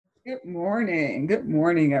Good morning. Good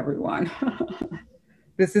morning, everyone.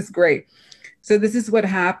 This is great. So this is what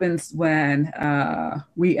happens when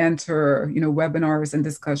we enter, webinars and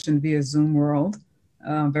discussion via Zoom world.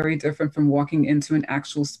 Very different from walking into an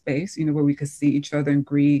actual space, where we could see each other and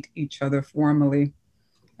greet each other formally.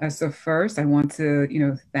 So first, I want to,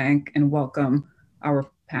 thank and welcome our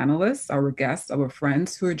panelists, our guests, our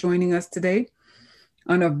friends who are joining us today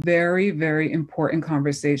on a very, very important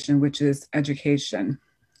conversation, which is education.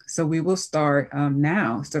 So we will start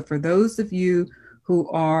now. So for those of you who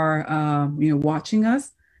are, watching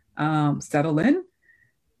us, settle in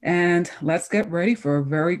and let's get ready for a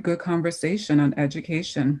very good conversation on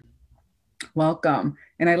education. Welcome.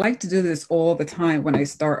 And I like to do this all the time when I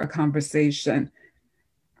start a conversation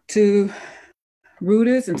to root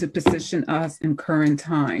us and to position us in current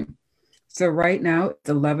time. So right now it's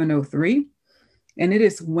 11:03 and it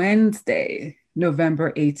is Wednesday,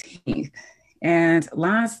 November 18th. And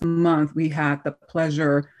last month, we had the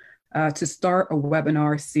pleasure to start a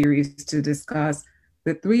webinar series to discuss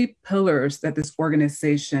the three pillars that this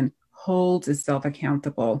organization holds itself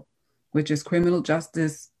accountable, which is criminal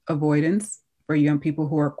justice avoidance for young people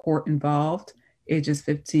who are court involved, ages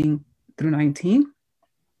 15 through 19,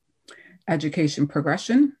 education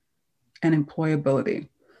progression, and employability.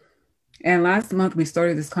 And last month, we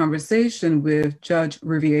started this conversation with Judge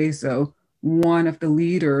Riviezo, one of the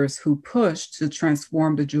leaders who pushed to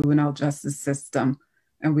transform the juvenile justice system.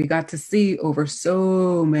 And we got to see over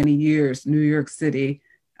so many years, New York City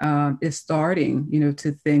is starting,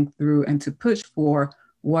 to think through and to push for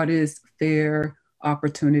what is fair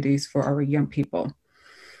opportunities for our young people.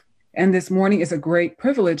 And this morning is a great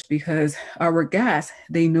privilege because our guests,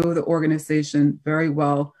 they know the organization very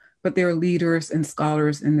well, but they're leaders and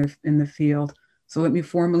scholars in the field. So let me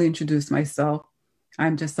formally introduce myself.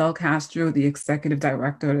 I'm Giselle Castro, the Executive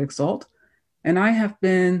Director at Exalt, and I have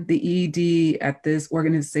been the ED at this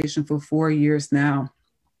organization for 4 years now.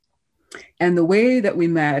 And the way that we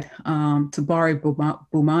met, Tabari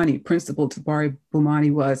Bomani, Principal Tabari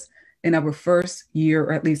Bomani, was in our first year,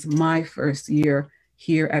 or at least my first year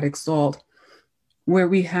here at Exalt, where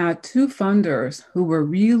we had two funders who were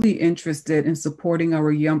really interested in supporting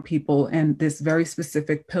our young people and this very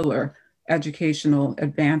specific pillar, educational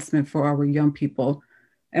advancement for our young people.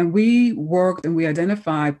 And we worked and we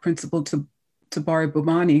identified Principal Tabari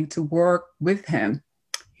Bomani to work with him.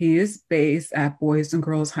 He is based at Boys and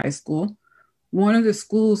Girls High School, one of the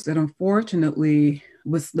schools that unfortunately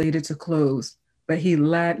was slated to close, but he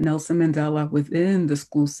led Nelson Mandela within the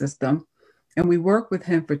school system. And we worked with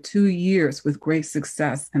him for 2 years with great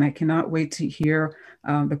success. And I cannot wait to hear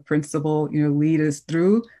the principal, lead us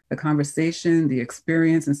through the conversation, the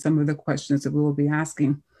experience, and some of the questions that we will be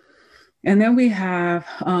asking. And then we have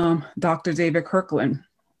Dr. David Kirkland,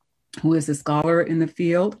 who is a scholar in the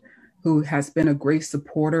field, who has been a great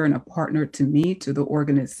supporter and a partner to me, to the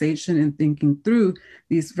organization, in thinking through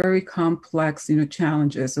these very complex,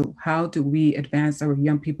 challenges. So how do we advance our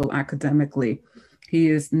young people academically? He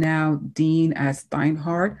is now dean at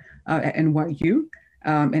Steinhardt at NYU.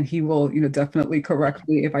 And he will, definitely correct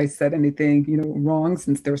me if I said anything, wrong,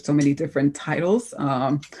 since there's so many different titles.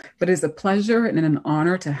 But it's a pleasure and an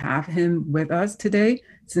honor to have him with us today,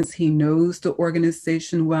 since he knows the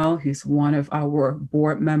organization well. He's one of our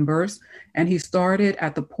board members, and he started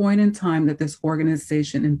at the point in time that this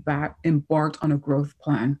organization, in fact, embarked on a growth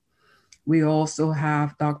plan. We also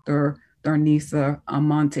have Dr. Darnisa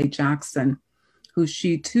Amante Jackson, who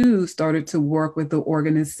she too started to work with the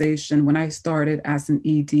organization when I started as an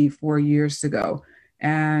ED 4 years ago.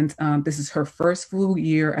 And this is her first full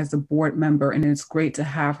year as a board member, and it's great to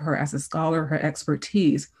have her as a scholar, her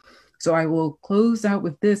expertise. So I will close out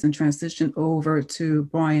with this and transition over to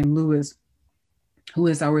Brian Lewis, who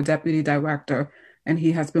is our deputy director. And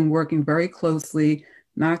he has been working very closely,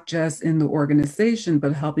 not just in the organization,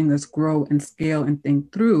 but helping us grow and scale and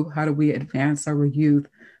think through how do we advance our youth.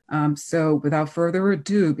 So without further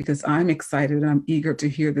ado, because I'm excited and I'm eager to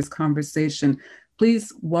hear this conversation,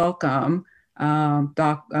 please welcome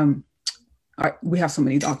we have so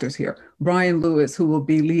many doctors here, Brian Lewis, who will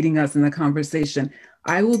be leading us in the conversation.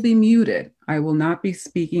 I will be muted. I will not be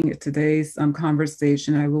speaking at today's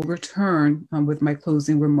conversation. I will return with my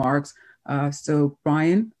closing remarks. So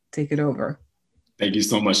Brian, take it over. Thank you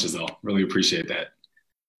so much, Giselle. Really appreciate that.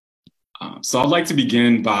 So I'd like to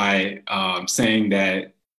begin by saying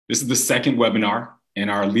that this is the second webinar in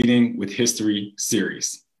our Leading with History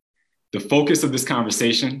series. The focus of this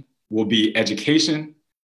conversation will be education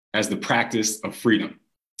as the practice of freedom.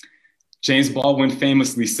 James Baldwin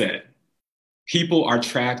famously said, "People are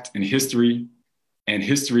trapped in history, and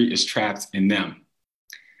history is trapped in them."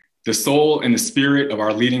 The soul and the spirit of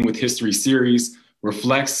our Leading with History series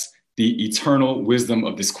reflects the eternal wisdom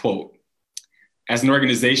of this quote. As an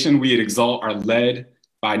organization, we at Exalt are led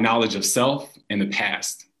by knowledge of self and the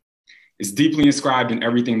past. It's deeply inscribed in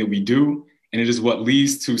everything that we do, and it is what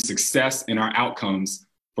leads to success in our outcomes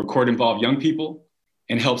for court-involved young people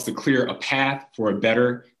and helps to clear a path for a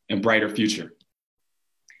better and brighter future.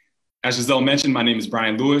 As Giselle mentioned, my name is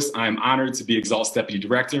Brian Lewis. I am honored to be Exalt's Deputy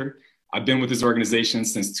Director. I've been with this organization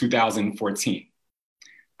since 2014.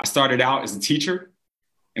 I started out as a teacher,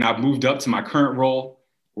 and I've moved up to my current role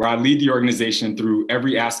where I lead the organization through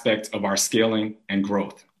every aspect of our scaling and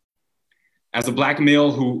growth. As a Black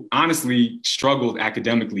male who honestly struggled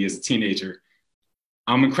academically as a teenager,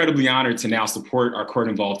 I'm incredibly honored to now support our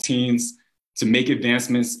court-involved teens, to make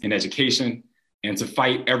advancements in education, and to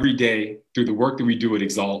fight every day through the work that we do at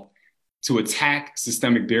Exalt to attack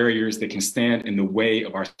systemic barriers that can stand in the way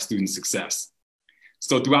of our students' success.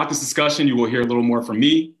 So throughout this discussion, you will hear a little more from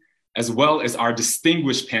me, as well as our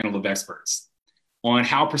distinguished panel of experts on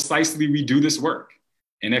how precisely we do this work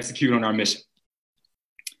and execute on our mission.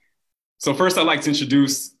 So first, I'd like to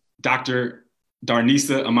introduce Dr.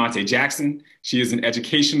 Darnisa Amante Jackson. She is an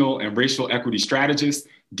educational and racial equity strategist,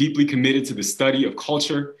 deeply committed to the study of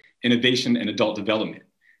culture, innovation, and adult development.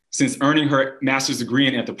 Since earning her master's degree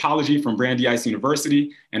in anthropology from Brandeis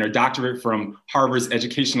University and her doctorate from Harvard's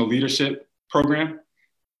Educational Leadership Program,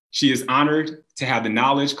 she is honored to have the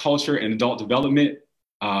knowledge, culture, and adult development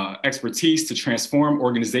expertise to transform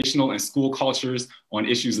organizational and school cultures on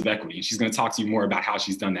issues of equity. And she's going to talk to you more about how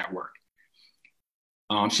she's done that work.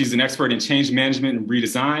 She's an expert in change management and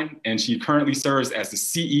redesign, and she currently serves as the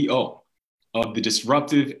CEO of the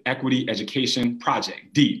Disruptive Equity Education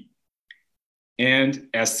Project, DEEP, and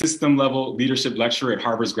as system level leadership lecturer at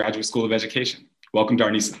Harvard's Graduate School of Education. Welcome,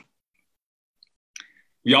 Darnisa.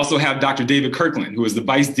 We also have Dr. David Kirkland, who is the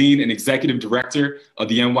Vice Dean and Executive Director of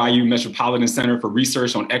the NYU Metropolitan Center for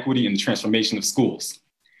Research on Equity and the Transformation of Schools.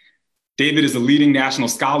 David is a leading national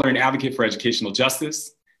scholar and advocate for educational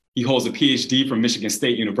justice. He holds a PhD from Michigan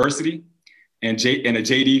State University and a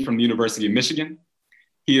JD from the University of Michigan.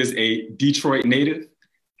 He is a Detroit native.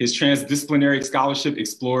 His transdisciplinary scholarship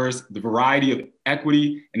explores the variety of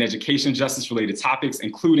equity and education justice-related topics,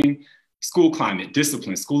 including school climate,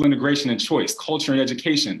 discipline, school integration and choice, culture and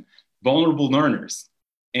education, vulnerable learners,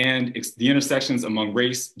 and the intersections among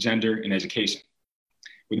race, gender, and education.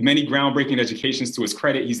 With many groundbreaking educations to his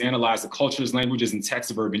credit, he's analyzed the cultures, languages, and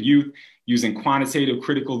texts of urban youth using quantitative,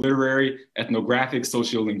 critical, literary, ethnographic,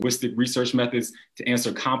 sociolinguistic research methods to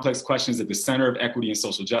answer complex questions at the center of equity and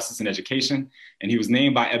social justice in education. And he was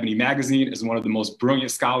named by Ebony Magazine as one of the most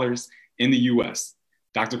brilliant scholars in the US.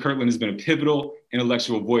 Dr. Kirkland has been a pivotal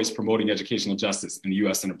intellectual voice promoting educational justice in the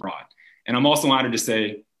US and abroad. And I'm also honored to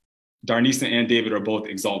say Darnisa and David are both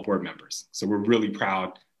Exalt board members. So we're really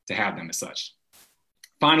proud to have them as such.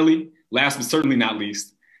 Finally, last but certainly not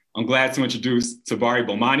least, I'm glad to introduce Tabari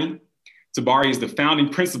Bomani. Tabari is the founding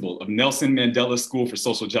principal of Nelson Mandela School for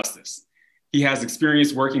Social Justice. He has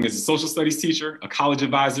experience working as a social studies teacher, a college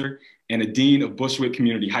advisor, and a dean of Bushwick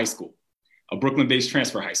Community High School, a Brooklyn-based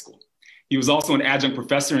transfer high school. He was also an adjunct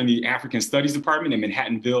professor in the African Studies Department at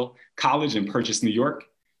Manhattanville College in Purchase, New York.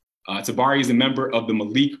 Tabari is a member of the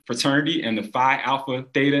Malik fraternity and the Phi Alpha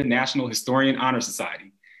Theta National Historian Honor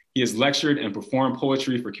Society. He has lectured and performed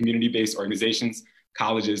poetry for community-based organizations,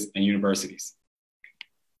 colleges, and universities.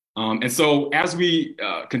 And so as we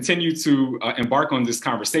continue to embark on this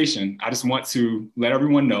conversation, I just want to let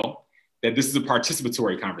everyone know that this is a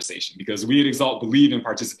participatory conversation because we at Exalt believe in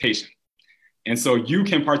participation. And so you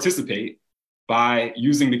can participate by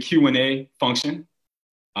using the Q&A function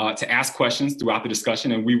to ask questions throughout the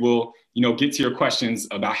discussion, and we will get to your questions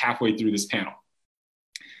about halfway through this panel.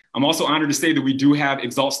 I'm also honored to say that we do have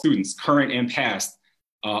Exalt students, current and past,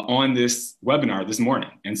 on this webinar this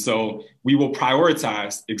morning. And so we will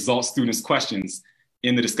prioritize Exalt students' questions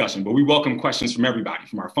in the discussion, but we welcome questions from everybody,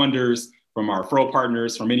 from our funders, from our referral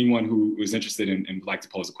partners, from anyone who is interested and would like to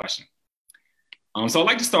pose a question. So I'd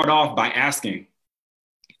like to start off by asking,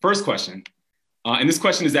 first question, and this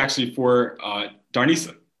question is actually for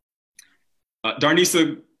Darnisa.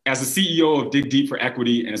 Darnisa, as the CEO of Dig Deep for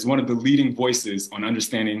Equity and as one of the leading voices on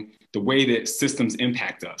understanding the way that systems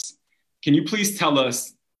impact us, can you please tell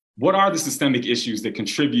us what are the systemic issues that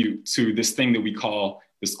contribute to this thing that we call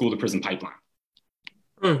the school to prison pipeline?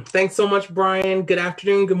 Thanks so much, Brian. Good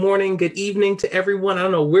afternoon, good morning, good evening to everyone. I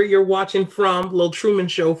don't know where you're watching from, a little Truman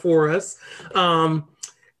Show for us.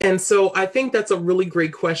 And so I think that's a really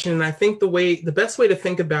great question. And I think the best way to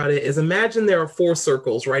think about it is imagine there are 4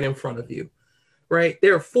 circles right in front of you, right?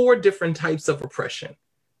 There are 4 different types of oppression.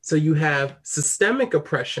 So you have systemic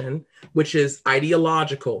oppression, which is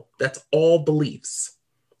ideological. That's all beliefs.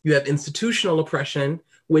 You have institutional oppression,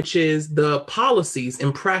 which is the policies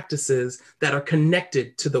and practices that are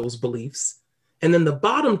connected to those beliefs. And then the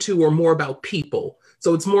bottom two are more about people.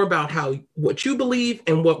 So it's more about what you believe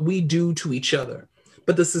and what we do to each other.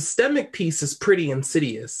 But the systemic piece is pretty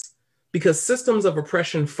insidious because systems of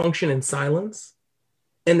oppression function in silence,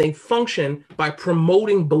 and they function by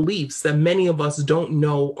promoting beliefs that many of us don't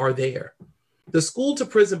know are there. The school to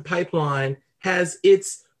prison pipeline has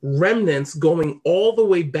its remnants going all the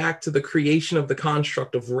way back to the creation of the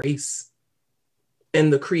construct of race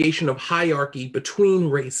and the creation of hierarchy between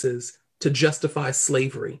races to justify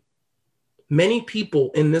slavery. Many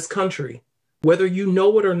people in this country, whether you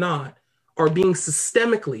know it or not, are being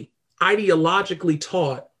systemically, ideologically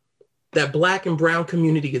taught that Black and brown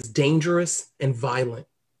community is dangerous and violent.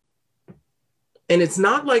 And it's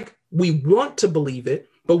not like we want to believe it,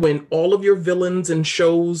 but when all of your villains and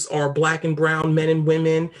shows are Black and brown men and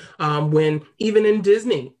women, when even in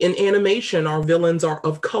Disney, in animation, our villains are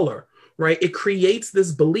of color, right? It creates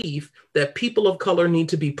this belief that people of color need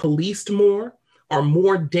to be policed more, are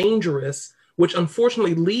more dangerous, which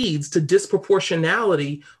unfortunately leads to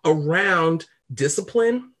disproportionality around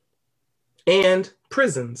discipline and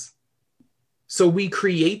prisons. So we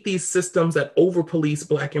create these systems that over-police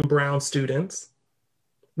Black and brown students,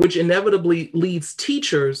 which inevitably leads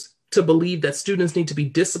teachers to believe that students need to be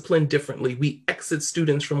disciplined differently. We exit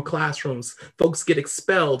students from classrooms. Folks get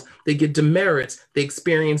expelled. They get demerits. They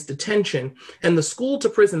experience detention. And the school to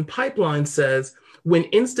prison pipeline says when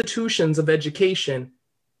institutions of education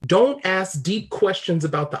don't ask deep questions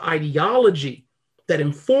about the ideology that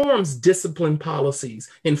informs discipline policies,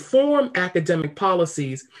 inform academic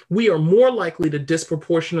policies, we are more likely to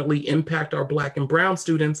disproportionately impact our Black and brown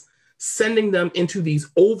students, sending them into these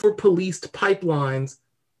over-policed pipelines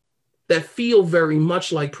that feel very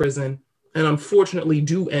much like prison and unfortunately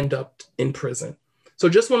do end up in prison. So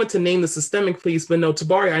just wanted to name the systemic piece, but no,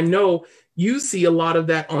 Tabari, I know you see a lot of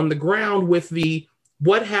that on the ground with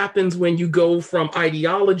what happens when you go from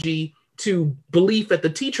ideology to belief at the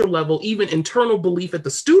teacher level, even internal belief at the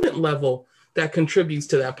student level that contributes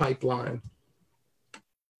to that pipeline.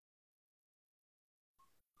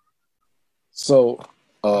 So,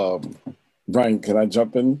 Brian, can I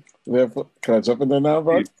jump in there? Can I jump in there now,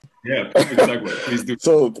 Brian? Yeah, exactly. Please do.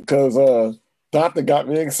 So, because Doctor got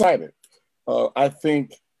me excited. I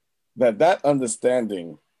think that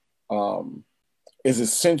understanding is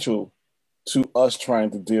essential to us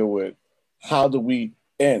trying to deal with how do we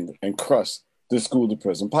end and crush the school to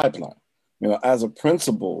prison pipeline. You know, as a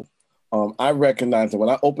principal, I recognize that when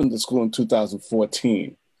I opened the school in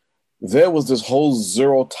 2014, there was this whole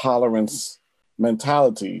zero tolerance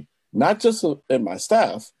mentality, not just in my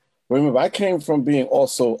staff. Remember, I came from being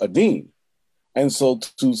also a dean. And so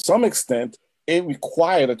to some extent, it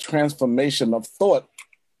required a transformation of thought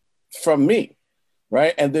from me,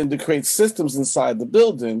 right? And then to create systems inside the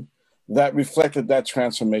building that reflected that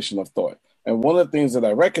transformation of thought. And one of the things that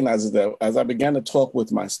I recognize is that as I began to talk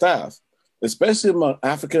with my staff, especially among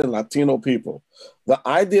African and Latino people, the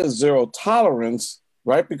idea of zero tolerance,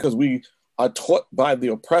 right? Because we are taught by the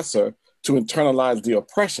oppressor to internalize the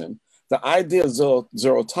oppression. The idea of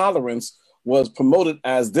zero tolerance was promoted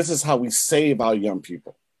as this is how we save our young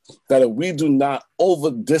people. That if we do not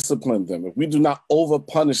over-discipline them, if we do not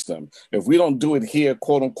over-punish them, if we don't do it here,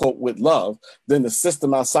 quote unquote, with love, then the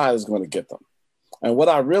system outside is going to get them. And what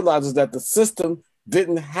I realized is that the system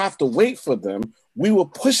didn't have to wait for them. We were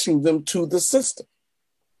pushing them to the system,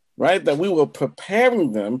 right? That we were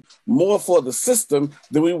preparing them more for the system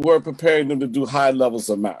than we were preparing them to do high levels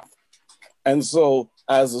of math. And so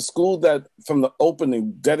as a school that from the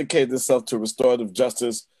opening dedicated itself to restorative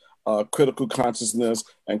justice, critical consciousness,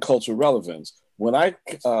 and cultural relevance, when I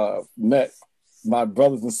met my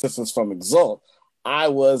brothers and sisters from Exalt, I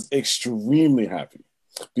was extremely happy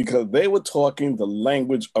because they were talking the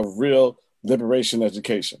language of real liberation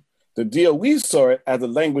education. The DOE saw it as the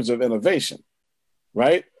language of innovation,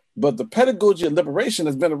 right? But the pedagogy of liberation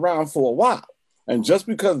has been around for a while. And just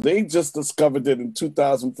because they just discovered it in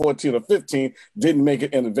 2014 or 15 didn't make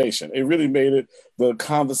it innovation. It really made it the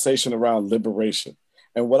conversation around liberation.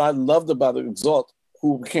 And what I loved about Exalt,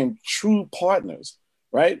 who became true partners,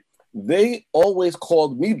 right? They always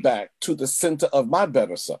called me back to the center of my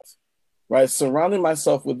better self, right? Surrounding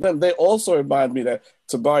myself with them, they also remind me that,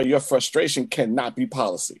 Tabari, your frustration cannot be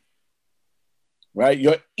policy, right?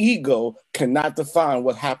 Your ego cannot define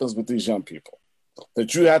what happens with these young people,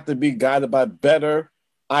 that you have to be guided by better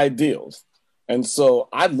ideals. And so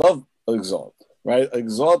I love Exalt, right?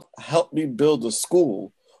 Exalt helped me build a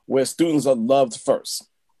school where students are loved first,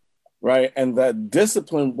 right? And that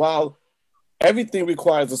discipline, while everything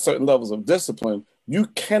requires a certain levels of discipline, you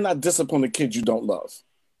cannot discipline a kid you don't love.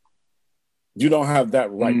 You don't have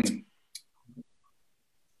that right.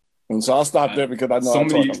 And so I'll stop there because I know I'm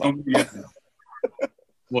talking about.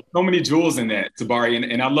 So many jewels in that, Tabari.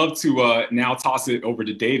 And I'd love to now toss it over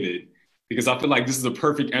to David, because I feel like this is a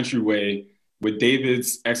perfect entryway with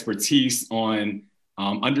David's expertise on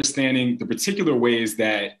understanding the particular ways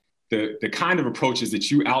that the kind of approaches that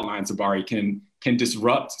you outlined, Tabari, can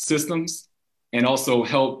disrupt systems and also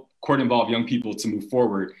help court-involved young people to move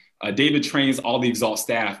forward. David trains all the Exalt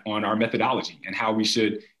staff on our methodology and how we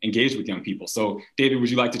should engage with young people. So David, would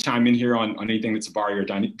you like to chime in here on anything that Tabari or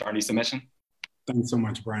Darnisa mentioned? Thanks so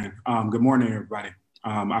much, Brian. Good morning, everybody.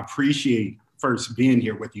 I appreciate first being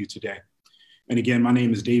here with you today. And again, my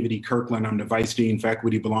name is David E. Kirkland. I'm the Vice Dean for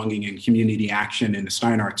Equity, Belonging, and Community Action in the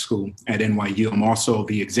Steinhardt School at NYU. I'm also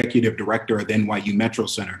the Executive Director of the NYU Metro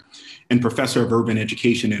Center and Professor of Urban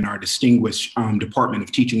Education in our distinguished Department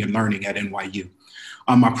of Teaching and Learning at NYU.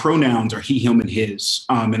 My pronouns are he, him, and his.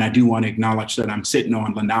 And I do want to acknowledge that I'm sitting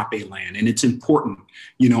on Lenape land. And it's important,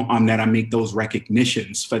 that I make those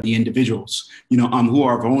recognitions for the individuals, who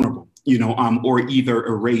are vulnerable, or either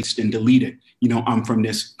erased and deleted, from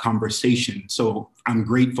this conversation. So I'm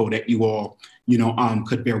grateful that you all,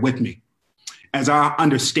 could bear with me. As I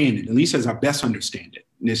understand it, at least as I best understand it,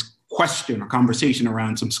 this question or conversation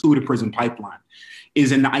around some school to prison pipeline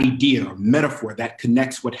is an idea, a metaphor that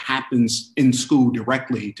connects what happens in school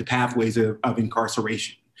directly to pathways of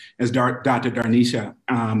incarceration, as Dr. Darnisa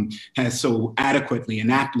has so adequately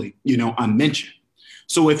and aptly, mentioned.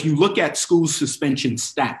 So if you look at school suspension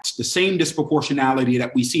stats, the same disproportionality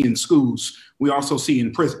that we see in schools, we also see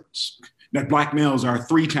in prisons. That Black males are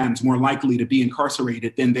 3 times more likely to be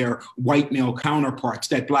incarcerated than their white male counterparts,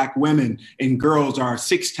 that Black women and girls are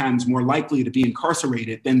 6 times more likely to be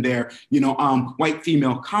incarcerated than their, white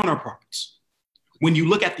female counterparts. When you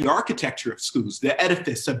look at the architecture of schools, the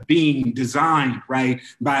edifice of being designed, right,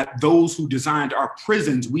 by those who designed our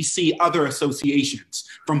prisons, we see other associations,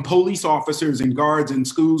 from police officers and guards in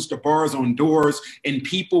schools to bars on doors and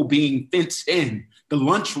people being fenced in. The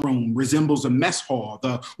lunchroom resembles a mess hall,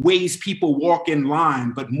 the ways people walk in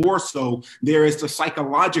line, but more so, there is the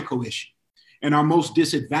psychological issue. In our most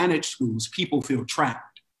disadvantaged schools, people feel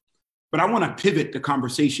trapped. But I want to pivot the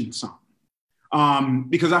conversation some,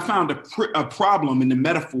 because I found a problem in the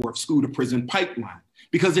metaphor of school to prison pipeline,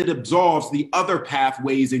 because it absolves the other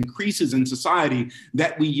pathways and creases in society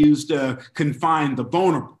that we use to confine the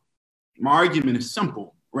vulnerable. My argument is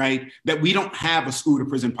simple, right? That we don't have a school to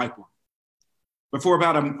prison pipeline. But for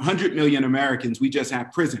about 100 million Americans, we just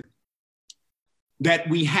have prison. That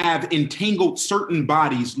we have entangled certain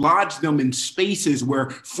bodies, lodged them in spaces where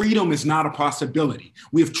freedom is not a possibility.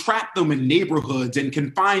 We have trapped them in neighborhoods and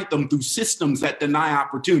confined them through systems that deny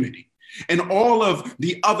opportunity. And all of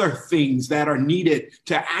the other things that are needed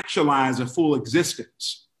to actualize a full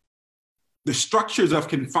existence. The structures of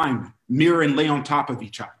confinement mirror and lay on top of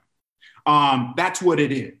each other. That's what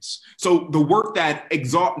it is. So the work that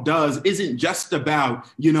Exalt does isn't just about,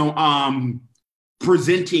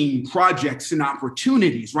 presenting projects and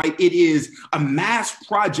opportunities, right? It is a mass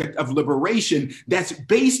project of liberation that's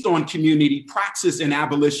based on community praxis and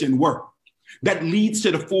abolition work that leads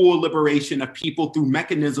to the full liberation of people through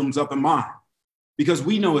mechanisms of the mind. Because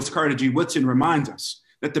we know, as Carter G. Woodson reminds us,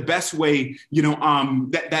 that the best way,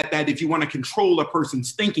 that if you want to control a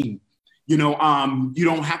person's thinking, you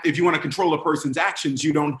don't have, if you want to control a person's actions,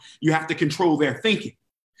 you have to control their thinking.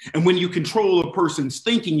 And when you control a person's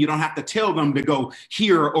thinking, you don't have to tell them to go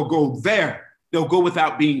here or go there. They'll go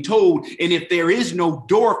without being told. And if there is no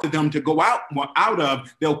door for them to go out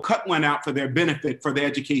of, they'll cut one out for their benefit, for their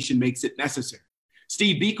education makes it necessary.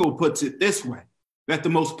 Steve Biko puts it this way, that the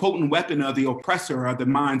most potent weapon of the oppressor are the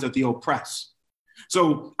minds of the oppressed.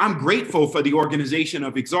 So I'm grateful for the organization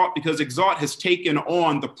of Exalt, because Exalt has taken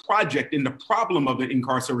on the project and the problem of the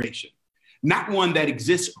incarceration, not one that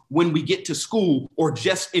exists when we get to school or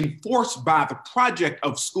just enforced by the project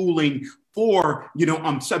of schooling for,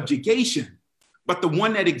 subjugation, but the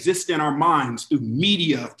one that exists in our minds through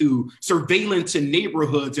media, through surveillance in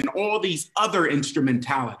neighborhoods and all these other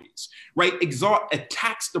instrumentalities, right? Exalt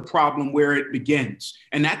attacks the problem where it begins,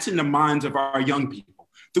 and that's in the minds of our young people,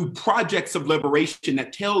 through projects of liberation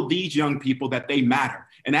that tell these young people that they matter.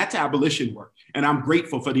 And that's abolition work. And I'm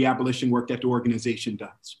grateful for the abolition work that the organization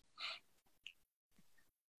does.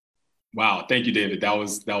 Wow, thank you, David. That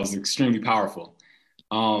was extremely powerful.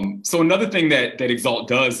 So another thing that Exalt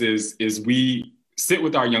does is we sit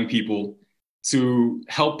with our young people to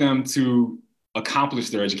help them to accomplish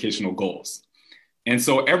their educational goals. And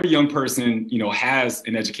so every young person, has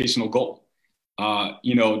an educational goal.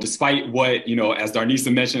 Despite what, as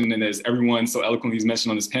Darnisa mentioned, and as everyone so eloquently has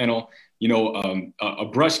mentioned on this panel, a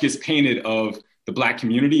brush gets painted of the Black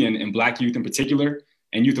community and Black youth in particular,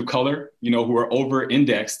 and youth of color, who are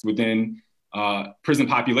over-indexed within prison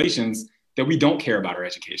populations, that we don't care about our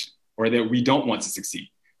education or that we don't want to succeed.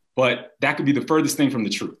 But that could be the furthest thing from the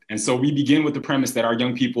truth. And so we begin with the premise that our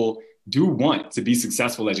young people do want to be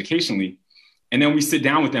successful educationally. And then we sit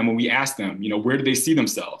down with them and we ask them, where do they see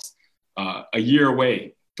themselves? A year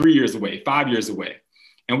away, 3 years away, 5 years away.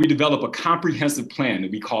 And we develop a comprehensive plan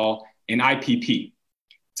that we call an IPP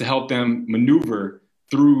to help them maneuver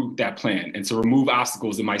through that plan and to remove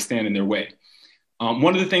obstacles that might stand in their way.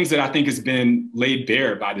 One of the things that I think has been laid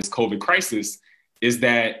bare by this COVID crisis is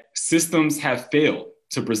that systems have failed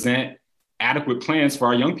to present adequate plans for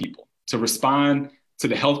our young people to respond to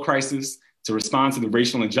the health crisis, to respond to the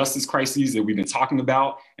racial injustice crises that we've been talking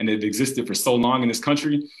about and that have existed for so long in this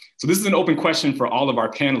country. So this is an open question for all of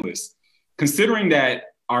our panelists. Considering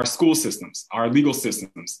that our school systems, our legal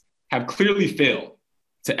systems have clearly failed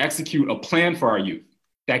to execute a plan for our youth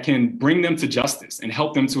that can bring them to justice and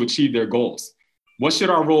help them to achieve their goals, what should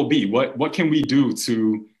our role be? What can we do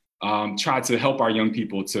to try to help our young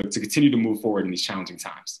people to continue to move forward in these challenging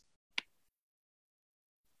times?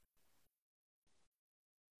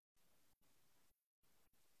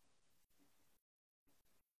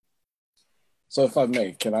 So if I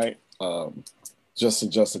may, can I just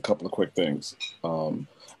suggest a couple of quick things?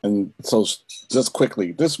 And so just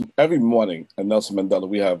quickly, every morning at Nelson Mandela,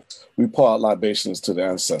 we pour out libations to the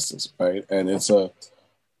ancestors, right? And it's a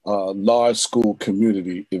large school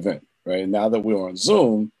community event, right? Now that we're on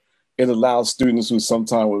Zoom, it allows students who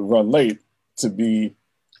sometimes would run late to be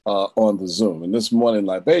on the Zoom. And this morning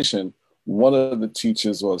libation, one of the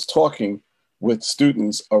teachers was talking with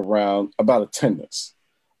students about attendance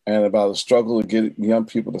and about the struggle to get young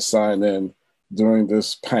people to sign in during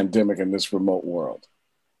this pandemic and this remote world.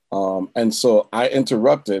 And so I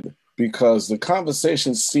interrupted because the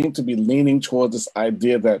conversation seemed to be leaning toward this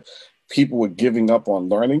idea that people were giving up on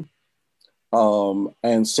learning.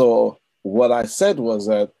 And so what I said was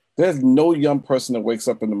that there's no young person that wakes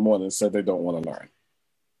up in the morning and said they don't want to learn.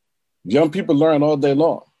 Young people learn all day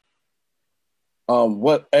long.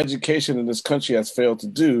 What education in this country has failed to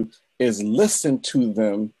do is listen to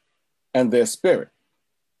them and their spirit,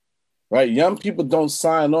 right? Young people don't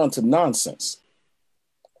sign on to nonsense,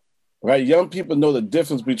 right? Young people know the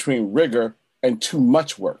difference between rigor and too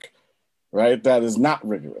much work, right? That is not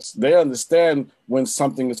rigorous. They understand when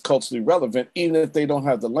something is culturally relevant, even if they don't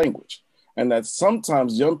have the language. And that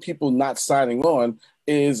sometimes young people not signing on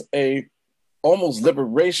is a almost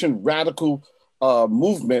liberation radical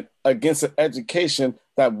movement against an education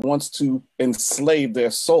that wants to enslave their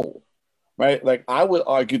soul, right? Like I would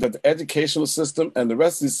argue that the educational system and the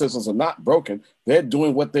rest of these systems are not broken. They're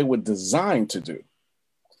doing what they were designed to do.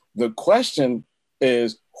 The question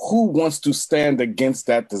is who wants to stand against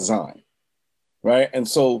that design, right? And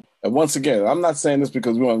so, and once again, I'm not saying this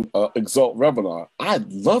because we're on Exalt webinar. I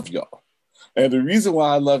love y'all. And the reason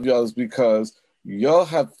why I love y'all is because y'all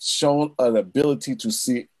have shown an ability to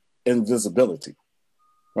see invisibility,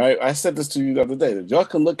 right? I said this to you the other day, that y'all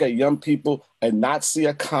can look at young people and not see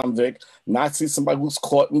a convict, not see somebody who's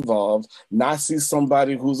caught involved, not see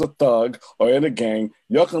somebody who's a thug or in a gang.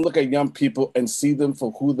 Y'all can look at young people and see them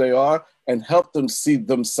for who they are and help them see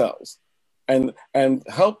themselves and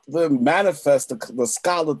help them manifest the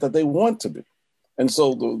scholar that they want to be. And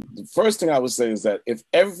so the first thing I would say is that if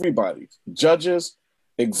everybody, judges,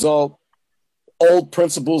 Exalt, old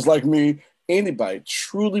principals like me, anybody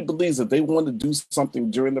truly believes that they want to do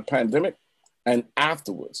something during the pandemic and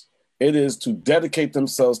afterwards, it is to dedicate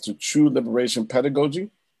themselves to true liberation pedagogy.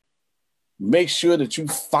 Make sure that you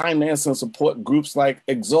finance and support groups like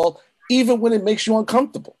Exalt, even when it makes you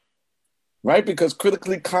uncomfortable, right? Because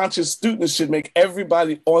critically conscious students should make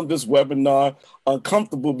everybody on this webinar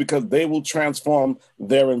uncomfortable because they will transform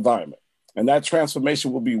their environment. And that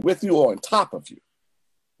transformation will be with you or on top of you,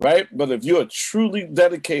 right? But if you're truly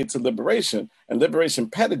dedicated to liberation and liberation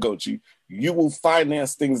pedagogy, you will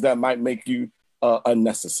finance things that might make you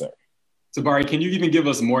unnecessary. Tabari, can you even give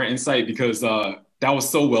us more insight? Because that was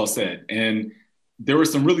so well said. And there were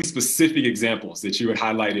some really specific examples that you had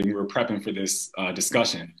highlighted when we were prepping for this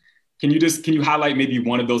discussion. Can you highlight maybe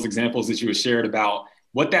one of those examples that you had shared about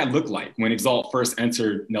what that looked like when Exalt first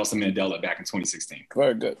entered Nelson Mandela back in 2016?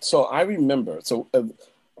 Very good. So I remember,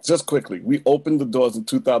 just quickly, we opened the doors in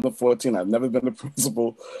 2014. I've never been a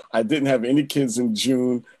principal. I didn't have any kids in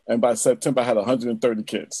June. And by September, I had 130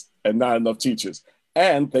 kids and not enough teachers.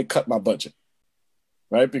 And they cut my budget,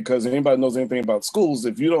 right? Because anybody knows anything about schools,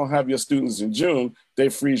 if you don't have your students in June, they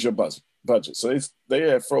freeze your budget. So they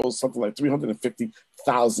have froze something like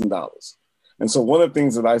 $350,000. And so one of the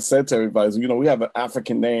things that I said to everybody is, we have an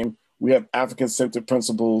African name, we have African-centered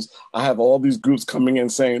principles. I have all these groups coming in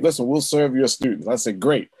saying, listen, we'll serve your students. I said,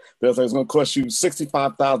 great. They're like, it's going to cost you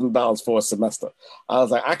 $65,000 for a semester. I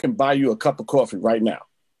was like, I can buy you a cup of coffee right now,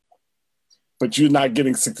 but you're not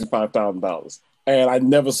getting $65,000. And I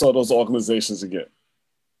never saw those organizations again.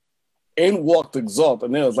 In walked Exalt,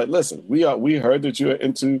 and they was like, listen, we heard that you're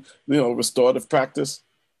into, restorative practice.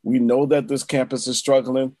 We know that this campus is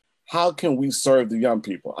struggling. How can we serve the young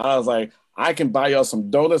people? I was like, I can buy y'all some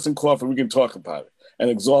donuts and coffee. We can talk about it. And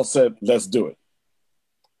Exalt said, let's do it.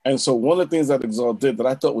 And so one of the things that Exalt did that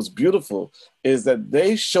I thought was beautiful is that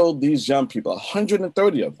they showed these young people,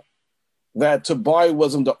 130 of them, that Tabari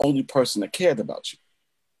wasn't the only person that cared about you,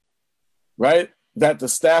 right? That the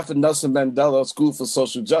staff at Nelson Mandela School for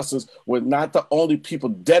Social Justice were not the only people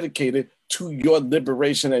dedicated to your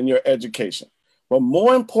liberation and your education. But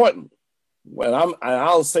more important,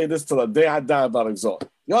 I'll say this till the day I die about Exalt,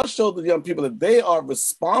 y'all showed the young people that they are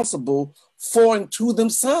responsible for and to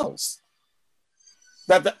themselves.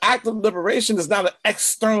 That the act of liberation is not an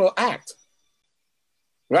external act,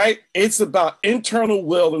 right? It's about internal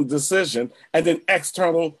will and decision and then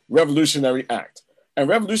external revolutionary act. And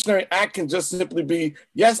revolutionary act can just simply be,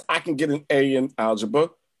 yes, I can get an A in algebra,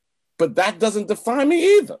 but that doesn't define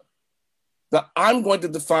me either. That I'm going to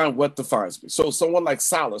define what defines me. So someone like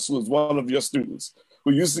Silas, who is one of your students,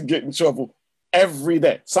 who used to get in trouble every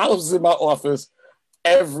day. Silas was in my office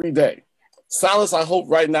every day. Silas, I hope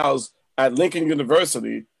right now is at Lincoln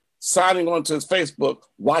University, signing on to his Facebook,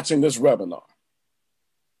 watching this webinar.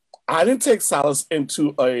 I didn't take Silas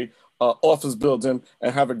into a office building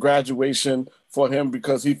and have a graduation for him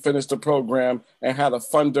because he finished the program and had a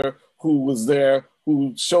funder who was there,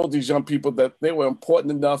 who showed these young people that they were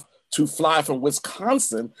important enough to fly from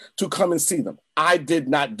Wisconsin to come and see them. I did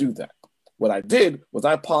not do that. What I did was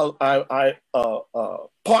I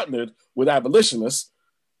partnered with abolitionists,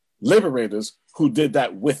 liberators, who did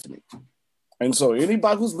that with me. And so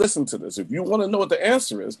anybody who's listening to this, if you want to know what the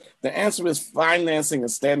answer is financing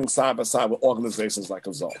and standing side by side with organizations like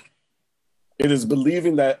Exalt. It is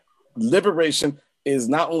believing that liberation is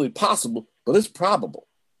not only possible, but it's probable.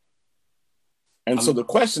 And so the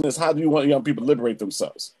question is, how do you want young people to liberate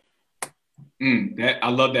themselves? I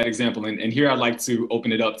love that example. And here I'd like to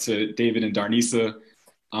open it up to David and Darnisa.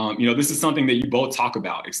 This is something that you both talk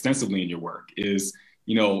about extensively in your work is,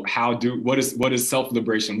 what does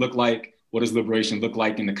self-liberation look like? What does liberation look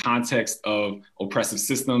like in the context of oppressive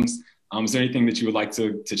systems? Is there anything that you would like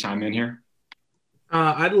to chime in here?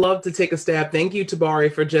 I'd love to take a stab. Thank you,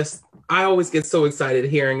 Tabari, for I always get so excited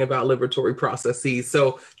hearing about liberatory processes.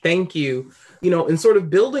 So thank you. And sort of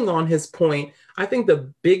building on his point, I think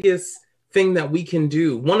the biggest thing that we can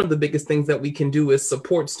do, one of the biggest things that we can do is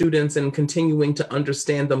support students in continuing to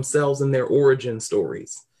understand themselves and their origin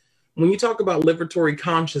stories. When you talk about liberatory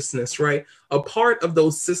consciousness, right, a part of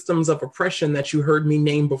those systems of oppression that you heard me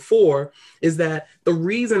name before is that the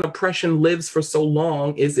reason oppression lives for so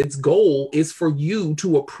long is its goal is for you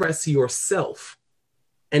to oppress yourself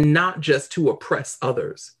and not just to oppress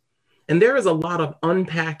others. And there is a lot of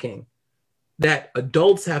unpacking that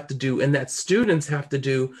adults have to do and that students have to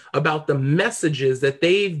do about the messages that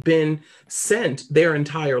they've been sent their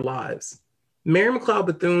entire lives. Mary McLeod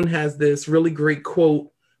Bethune has this really great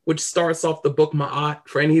quote, which starts off the book Ma'at.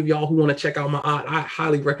 For any of y'all who want to check out Ma'at, I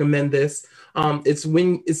highly recommend this.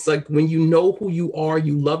 It's like when you know who you are,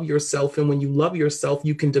 you love yourself. And when you love yourself,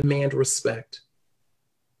 you can demand respect.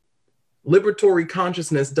 Liberatory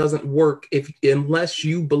consciousness doesn't work unless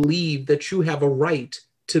you believe that you have a right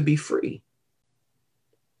to be free.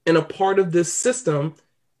 And a part of this system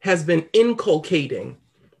has been inculcating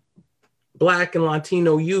Black and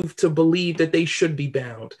Latino youth to believe that they should be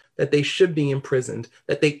bound, that they should be imprisoned,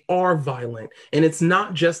 that they are violent. And it's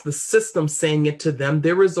not just the system saying it to them.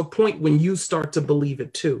 There is a point when you start to believe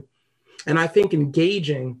it too. And I think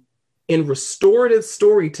engaging in restorative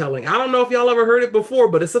storytelling, I don't know if y'all ever heard it before,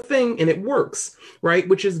 but it's a thing and it works, right?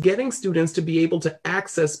 Which is getting students to be able to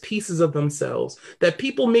access pieces of themselves that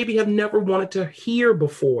people maybe have never wanted to hear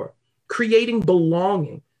before, creating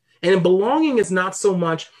belonging. And belonging is not so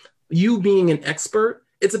much you being an expert,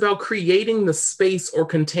 it's about creating the space or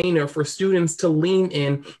container for students to lean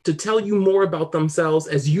in to tell you more about themselves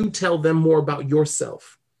as you tell them more about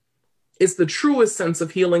yourself. It's the truest sense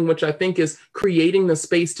of healing, which I think is creating the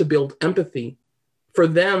space to build empathy for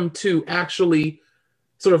them to actually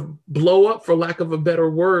sort of blow up, for lack of a better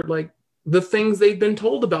word, like the things they've been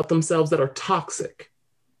told about themselves that are toxic.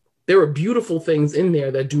 There are beautiful things in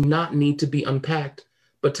there that do not need to be unpacked,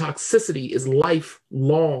 but toxicity is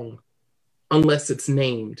lifelong unless it's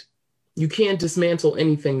named. You can't dismantle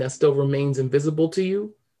anything that still remains invisible to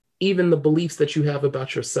you, even the beliefs that you have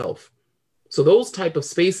about yourself. So those type of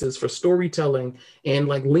spaces for storytelling and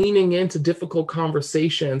like leaning into difficult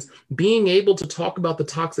conversations, being able to talk about the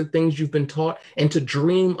toxic things you've been taught and to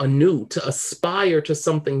dream anew, to aspire to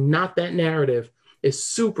something, not that narrative, is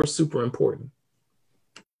super, super important.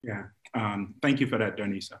 Yeah, thank you for that,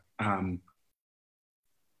 Darnisa.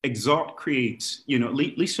 Exalt creates, at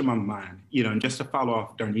least in my mind, and just to follow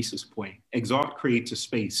off Darnisa's point, Exalt creates a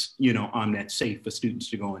space, that's safe for students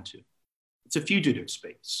to go into. It's a fugitive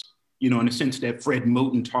space. In the sense that Fred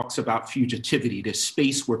Moten talks about fugitivity, this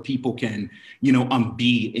space where people can,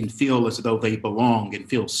 be and feel as though they belong and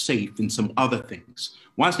feel safe and some other things.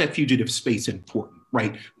 Why is that fugitive space important,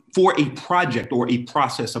 right? For a project or a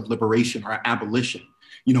process of liberation or abolition,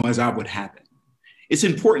 as I would have it. It's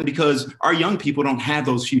important because our young people don't have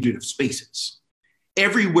those fugitive spaces.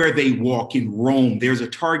 Everywhere they walk in Rome, there's a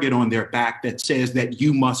target on their back that says that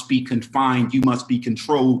you must be confined, you must be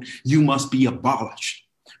controlled, you must be abolished.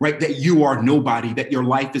 Right? That you are nobody, that your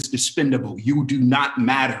life is dispendable. You do not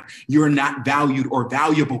matter. You're not valued or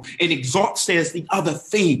valuable. And Exalt says the other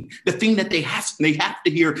thing, the thing that they have to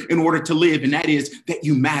hear in order to live, and that is that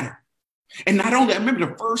you matter. And not only, I remember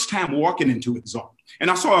the first time walking into Exalt, and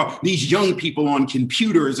I saw these young people on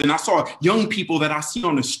computers, and I saw young people that I see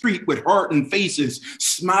on the street with hardened faces,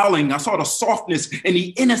 smiling. I saw the softness and the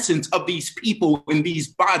innocence of these people in these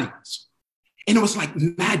bodies. And it was like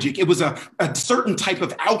magic. It was a certain type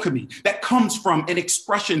of alchemy that comes from an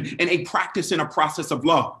expression and a practice and a process of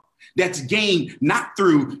love that's gained not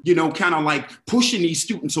through, kind of like pushing these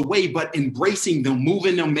students away, but embracing them,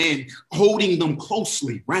 moving them in, holding them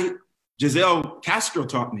closely, right? Giselle Castro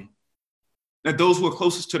taught me that those who are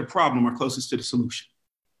closest to the problem are closest to the solution.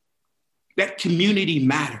 That community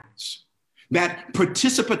matters. That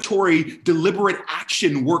participatory, deliberate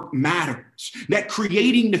action work matters. That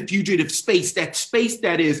creating the fugitive space, that space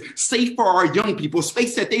that is safe for our young people,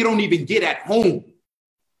 space that they don't even get at home,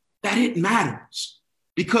 that it matters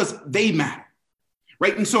because they matter,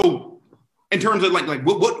 right? And so in terms of like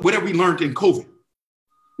what have we learned in COVID?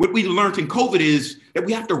 What we learned in COVID is that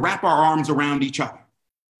we have to wrap our arms around each other,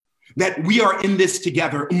 that we are in this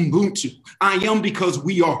together, Ubuntu. I am because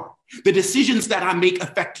we are. The decisions that I make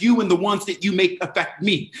affect you and the ones that you make affect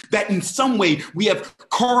me. That in some way we have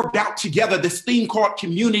carved out together this thing called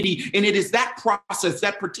community. And it is that process,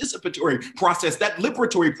 that participatory process, that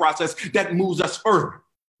liberatory process that moves us further.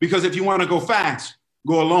 Because if you want to go fast,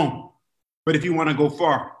 go alone. But if you want to go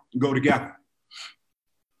far, go together.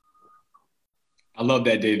 I love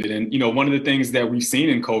that, David. And, one of the things that we've seen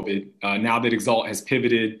in COVID, now that Exalt has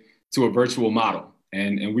pivoted to a virtual model,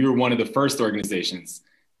 and we were one of the first organizations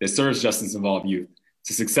that serves justice-involved youth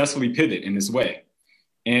to successfully pivot in this way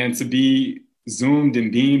and to be zoomed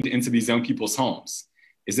and beamed into these young people's homes,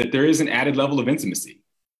 is that there is an added level of intimacy.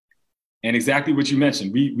 And exactly what you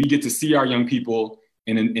mentioned, we get to see our young people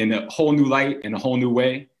in a whole new light, in a whole new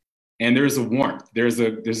way. And there's a warmth, there's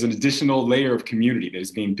an additional layer of community that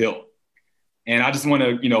is being built. And I just want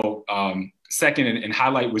to, second and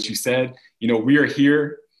highlight what you said. We are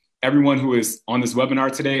here. Everyone who is on this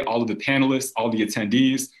webinar today, all of the panelists, all the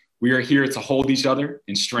attendees, we are here to hold each other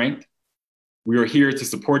in strength. We are here to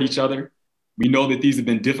support each other. We know that these have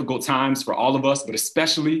been difficult times for all of us, but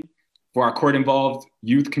especially for our court-involved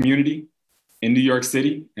youth community in New York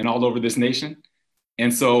City and all over this nation.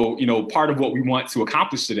 And so, part of what we want to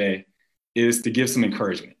accomplish today is to give some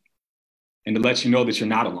encouragement and to let you know that you're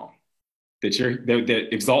not alone, that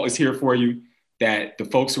Exalt is here for you, that the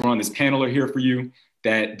folks who are on this panel are here for you,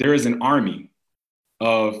 that there is an army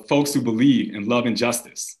of folks who believe in love and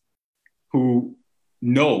justice, who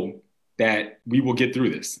know that we will get through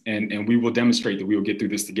this and we will demonstrate that we will get through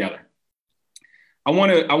this together. I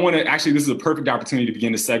want to actually, this is a perfect opportunity to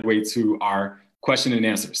begin to segue to our question and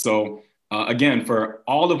answer. So again, for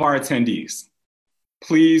all of our attendees,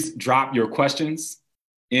 please drop your questions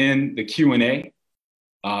in the Q&A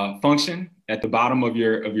function at the bottom of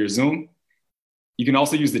your Zoom. You can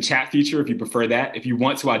also use the chat feature if you prefer that. If you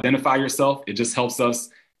want to identify yourself, it just helps us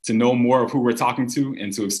to know more of who we're talking to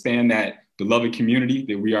and to expand that beloved community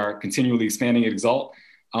that we are continually expanding at Exalt.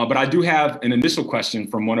 But I do have an initial question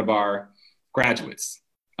from one of our graduates.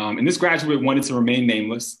 And this graduate wanted to remain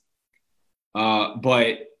nameless,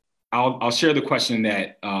 but I'll share the question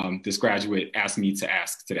that this graduate asked me to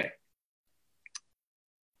ask today.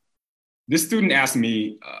 This student asked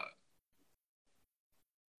me,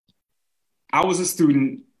 I was a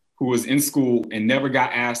student who was in school and never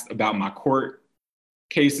got asked about my court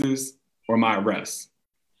cases, or my arrests.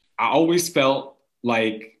 I always felt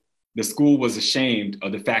like the school was ashamed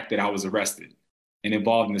of the fact that I was arrested and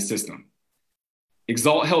involved in the system.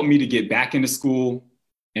 Exalt helped me to get back into school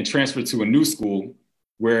and transfer to a new school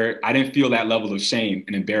where I didn't feel that level of shame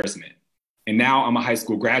and embarrassment. And now I'm a high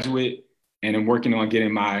school graduate and I'm working on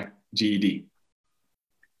getting my GED.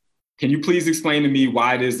 Can you please explain to me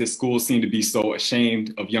why it is that schools seem to be so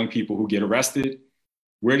ashamed of young people who get arrested?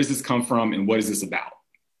 Where does this come from and what is this about?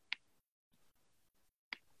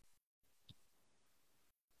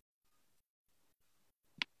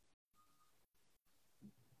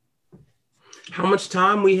 How much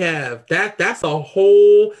time we have? That's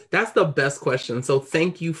the best question. So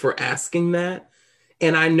thank you for asking that.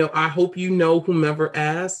 And I hope you know, whomever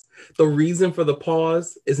asked, the reason for the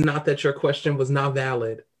pause is not that your question was not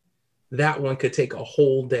valid. That one could take a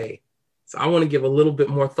whole day. So I want to give a little bit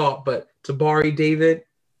more thought, but Tabari, David,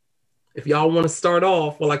 if y'all want to start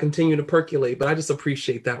off while I continue to percolate, but I just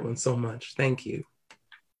appreciate that one so much. Thank you.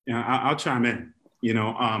 Yeah, I'll chime in.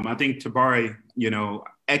 I think Tabari,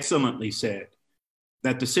 excellently said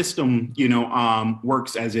that the system,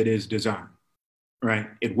 works as it is designed, right?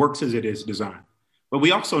 It works as it is designed. But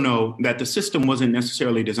we also know that the system wasn't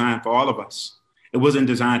necessarily designed for all of us. It wasn't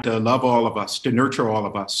designed to love all of us, to nurture all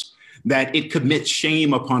of us, that it commits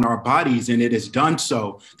shame upon our bodies, and it has done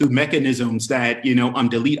so through mechanisms that,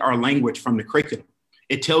 delete our language from the curriculum.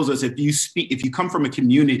 It tells us if you come from a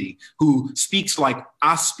community who speaks like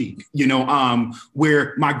I speak,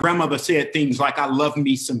 where my grandmother said things like, I love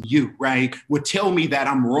me some you, right? Would tell me that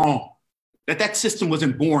I'm wrong, that system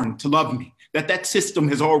wasn't born to love me, that system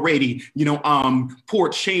has already,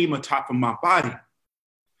 poured shame atop of my body.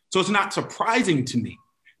 So it's not surprising to me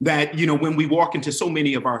that, when we walk into so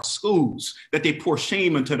many of our schools, that they pour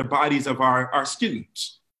shame into the bodies of our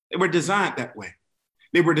students. They were designed that way.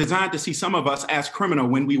 They were designed to see some of us as criminal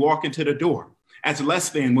when we walk into the door, as less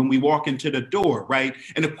than when we walk into the door, right?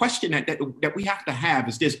 And the question that we have to have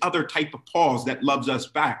is this other type of pause that loves us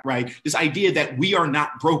back, right? This idea that we are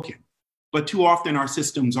not broken, but too often our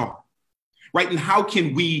systems are. Right? And how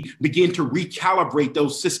can we begin to recalibrate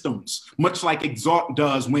those systems, much like Exalt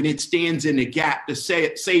does when it stands in the gap to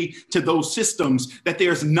say to those systems that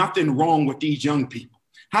there's nothing wrong with these young people?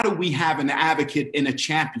 How do we have an advocate and a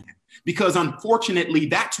champion? Because unfortunately,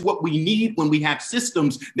 that's what we need when we have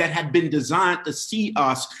systems that have been designed to see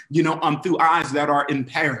us, through eyes that are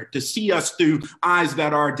impaired, to see us through eyes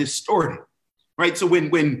that are distorted, right? So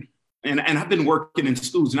and I've been working in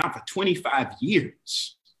schools now for 25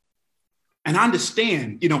 years. And I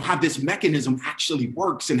understand, how this mechanism actually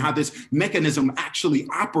works and how this mechanism actually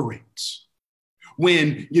operates.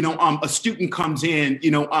 When, a student comes in,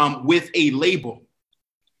 with a label,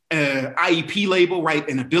 IEP label, right,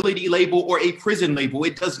 an ability label or a prison label,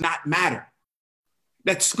 it does not matter.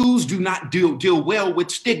 That schools do not deal well with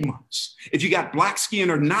stigmas. If you got black skin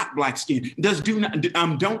or not black skin,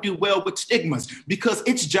 don't do well with stigmas, because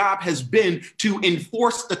its job has been to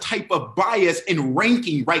enforce the type of bias and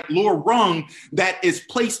ranking, right, lower rung that is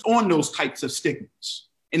placed on those types of stigmas.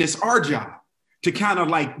 And it's our job to kind of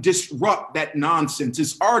like disrupt that nonsense.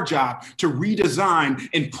 It's our job to redesign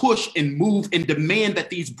and push and move and demand that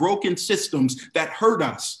these broken systems that hurt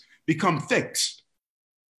us become fixed.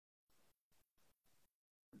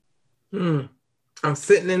 I'm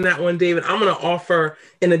sitting in that one, David. I'm going to offer,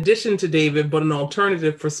 in addition to David, but an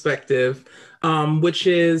alternative perspective, which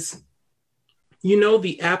is,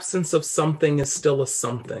 the absence of something is still a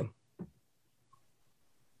something.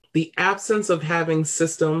 The absence of having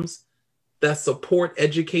systems that support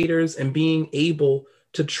educators and being able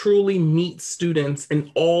to truly meet students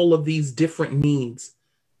in all of these different needs,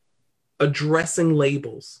 addressing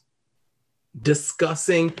labels,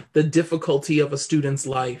 discussing the difficulty of a student's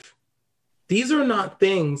life. These are not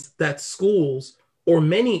things that schools or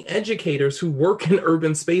many educators who work in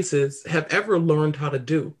urban spaces have ever learned how to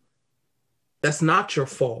do. That's not your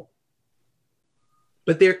fault.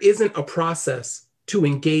 But there isn't a process to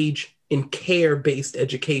engage in care-based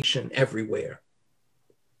education everywhere.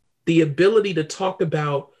 The ability to talk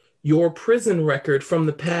about your prison record from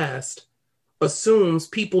the past assumes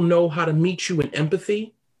people know how to meet you in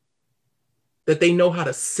empathy, that they know how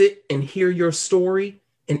to sit and hear your story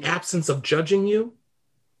in absence of judging you.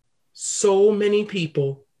 So many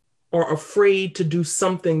people are afraid to do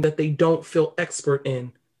something that they don't feel expert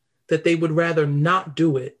in, that they would rather not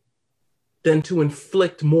do it than to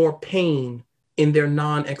inflict more pain in their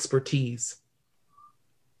non-expertise.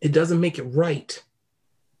 It doesn't make it right.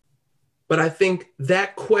 But I think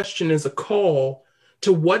that question is a call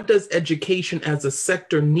to what does education as a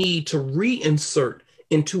sector need to reinsert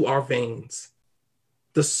into our veins?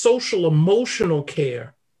 the social emotional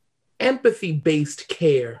care, empathy-based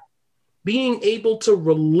care, being able to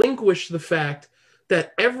relinquish the fact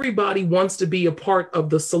that everybody wants to be a part of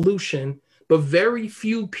the solution, but very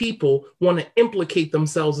few people want to implicate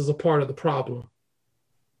themselves as a part of the problem.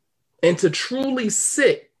 And to truly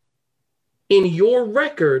sit in your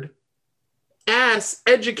record as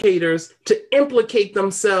educators to implicate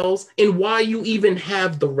themselves in why you even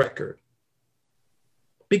have the record.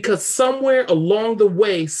 Because somewhere along the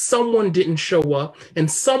way, someone didn't show up and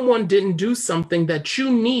someone didn't do something that you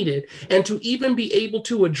needed. And to even be able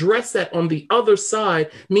to address that on the other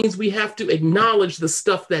side means we have to acknowledge the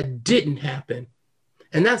stuff that didn't happen.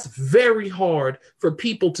 And that's very hard for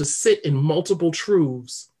people to sit in multiple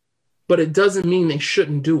truths, but it doesn't mean they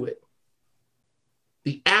shouldn't do it.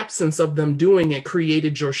 The absence of them doing it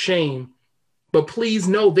created your shame. But please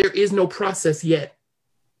know there is no process yet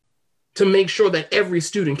to make sure that every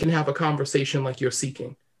student can have a conversation like you're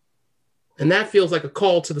seeking. And that feels like a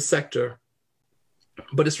call to the sector,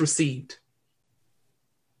 but it's received.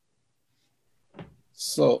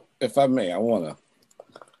 So if I may,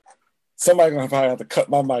 somebody's gonna probably have to cut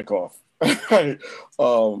my mic off, right?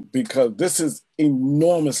 Because this is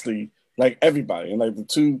enormously, like everybody, and like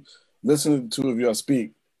listening to the two of you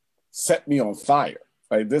speak set me on fire,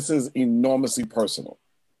 right? This is enormously personal.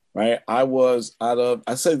 Right, I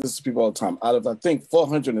say this to people all the time, out of I think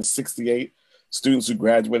 468 students who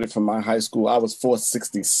graduated from my high school, I was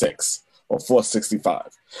 466 or 465.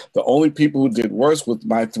 The only people who did worse was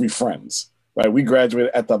my three friends, right? We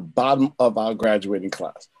graduated at the bottom of our graduating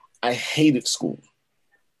class. I hated school,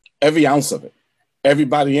 every ounce of it,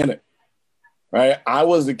 everybody in it, right? I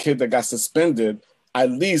was the kid that got suspended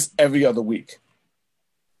at least every other week.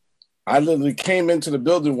 I literally came into the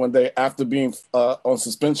building one day after being on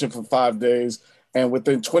suspension for 5 days, and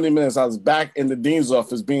within 20 minutes, I was back in the dean's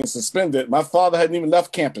office being suspended. My father hadn't even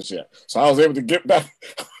left campus yet, so I was able to get back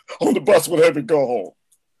on the bus with him and go home,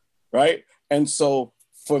 right? And so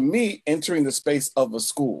for me, entering the space of a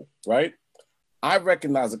school, right, I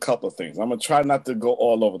recognize a couple of things. I'm going to try not to go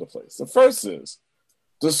all over the place. The first is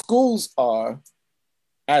the schools are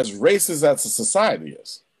as racist as a society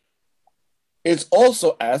is. It's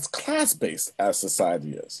also as class-based as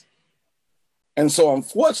society is. And so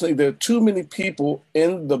unfortunately, there are too many people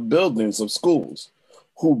in the buildings of schools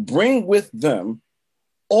who bring with them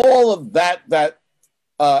all of that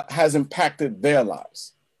has impacted their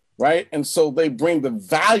lives, right? And so they bring the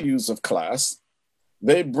values of class,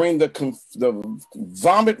 they bring the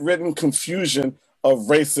vomit-ridden confusion of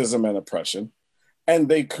racism and oppression, and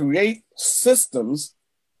they create systems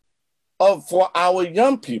for our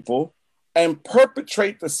young people and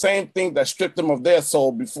perpetrate the same thing that stripped them of their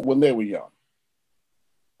soul before when they were young.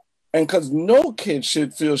 And because no kid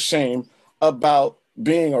should feel shame about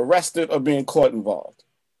being arrested or being caught involved.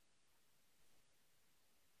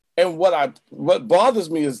 And what bothers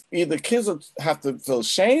me is either kids have to feel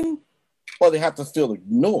shame or they have to feel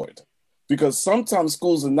ignored, because sometimes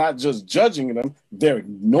schools are not just judging them, they're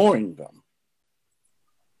ignoring them.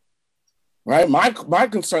 Right? My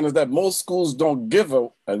concern is that most schools don't give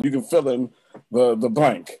and you can fill in the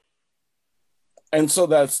blank. And so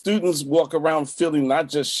that students walk around feeling not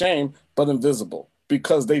just shame, but invisible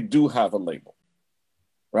because they do have a label,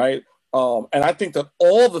 right? And I think that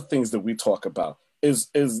all the things that we talk about is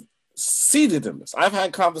seated in this. I've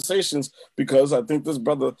had conversations because I think this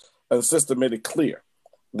brother and sister made it clear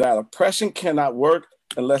that oppression cannot work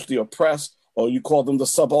unless the oppressed, or you call them the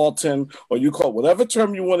subaltern, or you call whatever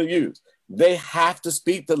term you want to use, they have to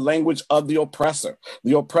speak the language of the oppressor.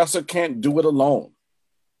 The oppressor can't do it alone,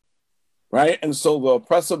 right? And so the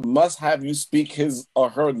oppressor must have you speak his or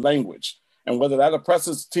her language. And whether that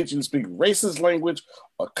oppressor is teaching you to speak racist language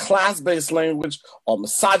or class-based language or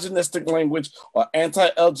misogynistic language or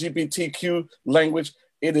anti-LGBTQ language,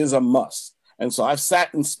 it is a must. And so I've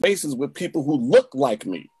sat in spaces with people who look like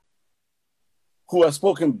me, who have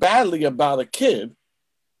spoken badly about a kid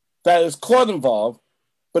that is caught involved,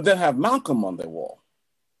 but then have Malcolm on their wall.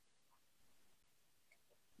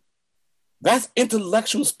 That's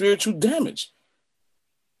intellectual, spiritual damage.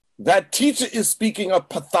 That teacher is speaking of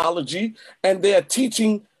pathology, and they are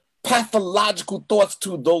teaching pathological thoughts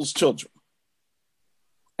to those children.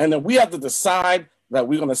 And then we have to decide that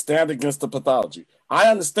we're going to stand against the pathology. I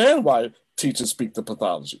understand why teachers speak the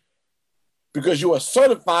pathology, because you are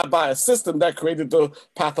certified by a system that created the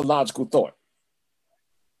pathological thought.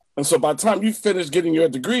 And so by the time you finish getting your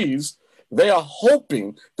degrees, they are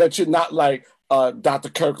hoping that you're not like Dr.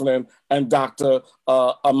 Kirkland and Dr.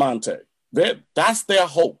 Amante. That's their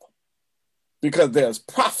hope, because there's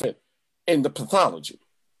profit in the pathology.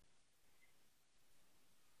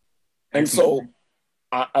 And so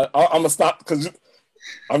I'm gonna stop because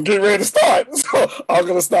I'm getting ready to start. So I'm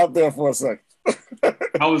gonna stop there for a second.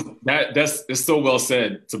 That's so well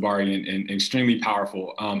said, Tabari, and extremely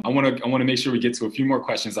powerful. I want to make sure we get to a few more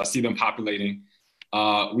questions. I see them populating.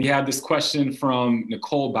 We have this question from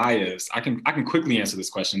Nicole Baez. I can quickly answer this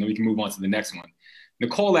question, then we can move on to the next one.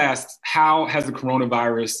 Nicole asked, how has the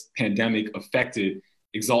coronavirus pandemic affected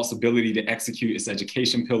Exalt's ability to execute its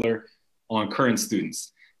education pillar on current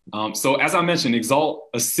students? So as I mentioned, Exalt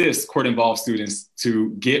assists court-involved students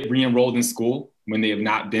to get re-enrolled in school when they have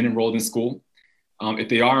not been enrolled in school. If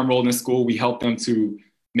they are enrolled in school, we help them to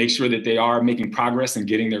make sure that they are making progress and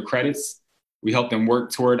getting their credits. We help them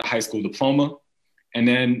work toward a high school diploma. And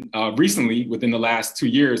then recently, within the last 2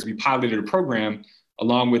 years, we piloted a program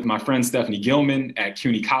along with my friend Stephanie Gilman at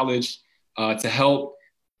CUNY College to help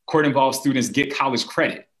court-involved students get college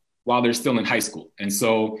credit while they're still in high school. And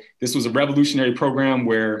so this was a revolutionary program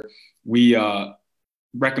where we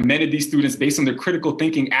recommended these students based on their critical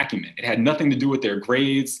thinking acumen. It had nothing to do with their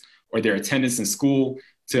grades or their attendance in school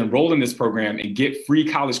to enroll in this program and get free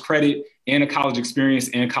college credit and a college experience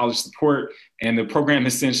and college support. And the program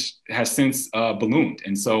has since ballooned.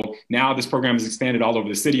 And so now this program is expanded all over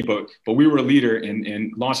the city, but we were a leader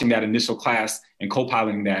in launching that initial class and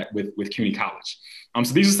co-piloting that with CUNY College.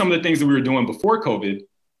 So these are some of the things that we were doing before COVID.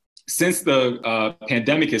 Since the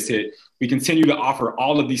pandemic has hit, we continue to offer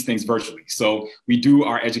all of these things virtually. So we do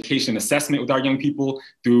our education assessment with our young people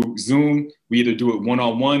through Zoom. We either do it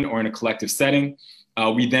one-on-one or in a collective setting.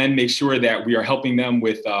 We then make sure that we are helping them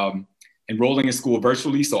with enrolling in school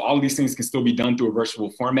virtually. So all of these things can still be done through a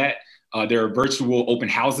virtual format. There are virtual open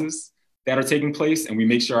houses that are taking place, and we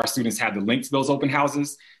make sure our students have the link to those open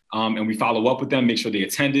houses. And we follow up with them, make sure they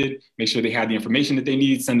attended, make sure they had the information that they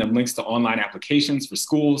need, send them links to online applications for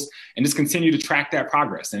schools, and just continue to track that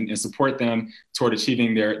progress and support them toward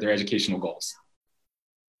achieving their educational goals.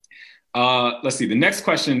 Let's see, the next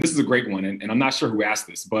question, this is a great one, and I'm not sure who asked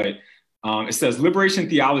this, but it says, liberation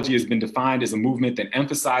theology has been defined as a movement that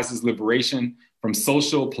emphasizes liberation from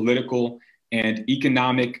social, political, and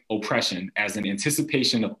economic oppression as an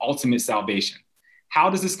anticipation of ultimate salvation. How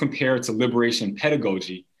does this compare to liberation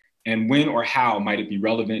pedagogy, and when or how might it be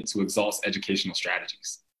relevant to Exalt's educational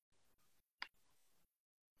strategies?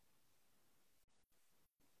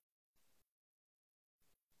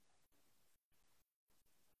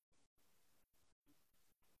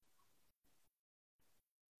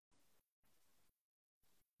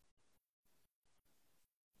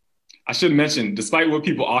 I should mention, despite what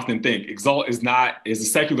people often think, Exalt is a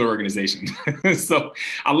secular organization. So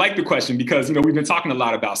I like the question because, we've been talking a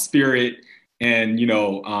lot about spirit and,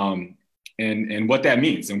 and what that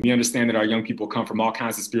means. And we understand that our young people come from all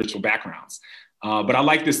kinds of spiritual backgrounds. But I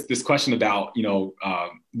like this question about,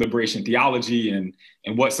 liberation theology and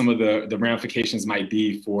what some of the ramifications might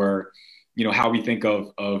be for, how we think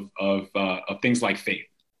of things like faith.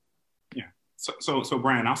 So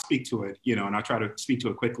Brian, I'll speak to it, and I'll try to speak to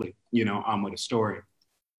it quickly, with a story.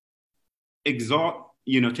 Exalt,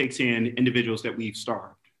 takes in individuals that we've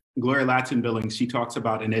starved. Gloria Latson-Billings, she talks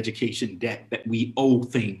about an education debt, that we owe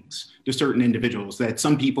things to certain individuals, that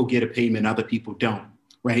some people get a payment, other people don't,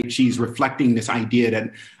 right? She's reflecting this idea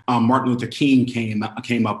that Martin Luther King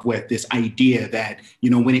came up with, this idea that,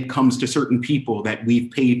 when it comes to certain people, that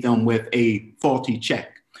we've paid them with a faulty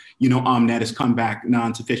check, that has come back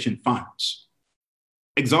non-sufficient funds.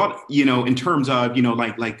 Exalt, in terms of,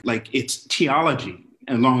 like its theology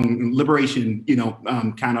along liberation,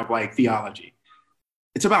 kind of like theology.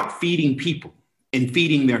 It's about feeding people and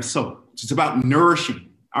feeding their souls. It's about nourishing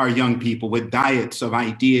our young people with diets of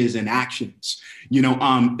ideas and actions,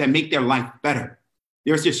 that make their life better.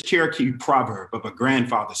 There's this Cherokee proverb of a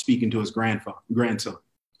grandfather speaking to his grandson.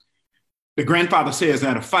 The grandfather says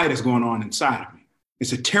that a fight is going on inside of me.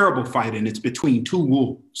 It's a terrible fight, and it's between two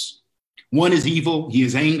wolves. One is evil. He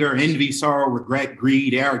is anger, envy, sorrow, regret,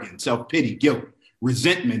 greed, arrogance, self-pity, guilt,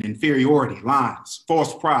 resentment, inferiority, lies,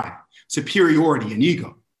 false pride, superiority, and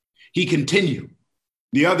ego. He continued.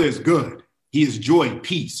 The other is good. He is joy,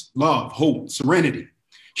 peace, love, hope, serenity,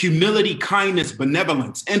 humility, kindness,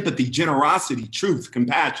 benevolence, empathy, generosity, truth,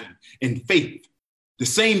 compassion, and faith. The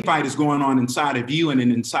same fight is going on inside of you and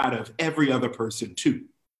inside of every other person too.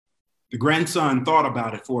 The grandson thought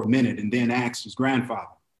about it for a minute and then asked his grandfather,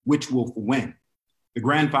 which wolf will win? The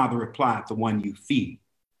grandfather replied, the one you feed.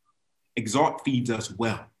 Exalt feeds us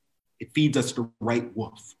well. It feeds us the right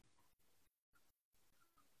wolf.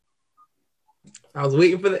 I was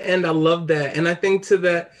waiting for the end. I love that. And I think to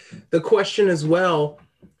that, the question as well,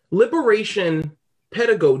 liberation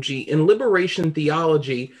pedagogy and liberation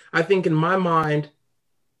theology, I think in my mind,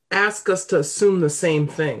 ask us to assume the same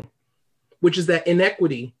thing. which is that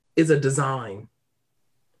inequity is a design,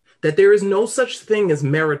 that there is no such thing as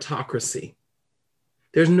meritocracy.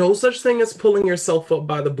 There's no such thing as pulling yourself up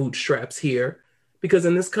by the bootstraps here, because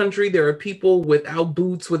in this country, there are people without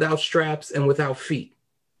boots, without straps, and without feet.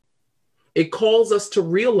 It calls us to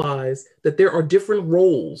realize that there are different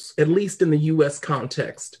roles, at least in the US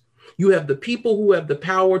context. You have the people who have the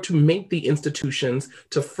power to make the institutions,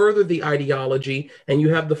 to further the ideology, and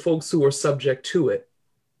you have the folks who are subject to it.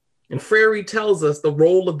 And Freire tells us the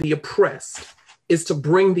role of the oppressed is to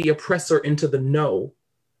bring the oppressor into the know.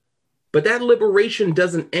 But that liberation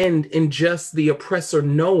doesn't end in just the oppressor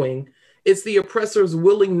knowing. It's the oppressor's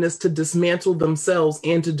willingness to dismantle themselves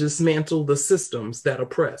and to dismantle the systems that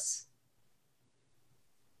oppress.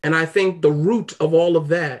 And I think the root of all of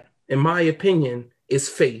that, in my opinion, is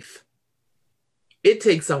faith. It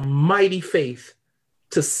takes a mighty faith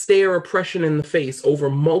to stare oppression in the face over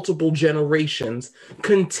multiple generations,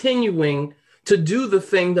 continuing to do the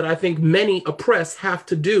thing that I think many oppressed have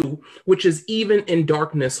to do, which is even in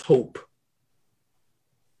darkness, hope.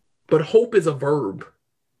 But hope is a verb,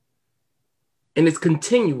 and it's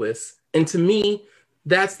continuous. And to me,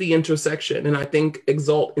 that's the intersection. And I think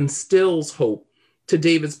exalt instills hope. To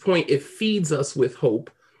David's point, it feeds us with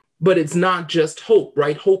hope, but it's not just hope,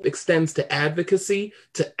 right? Hope extends to advocacy,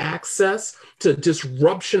 to access, to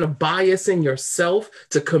disruption of bias in yourself,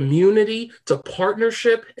 to community, to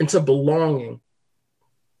partnership, and to belonging.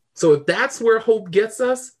 So if that's where hope gets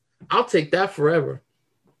us, I'll take that forever.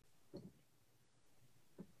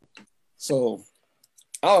 So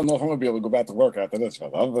I don't know if I'm gonna be able to go back to work after this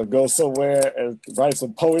one. I'm gonna go somewhere and write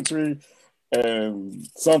some poetry and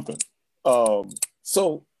something.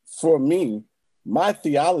 So for me, my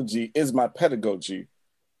theology is my pedagogy,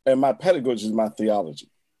 and my pedagogy is my theology.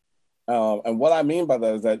 And what I mean by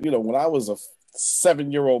that is that, you know, when I was a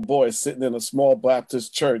 7-year-old boy sitting in a small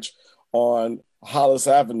Baptist church on Hollis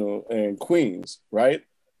Avenue in Queens, right?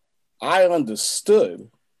 I understood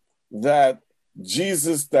that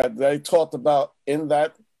Jesus that they talked about in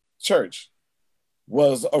that church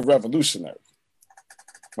was a revolutionary,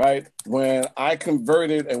 right? When I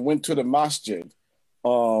converted and went to the masjid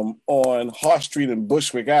on Hart Street and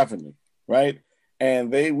Bushwick Avenue, right?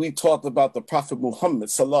 And we talked about the Prophet Muhammad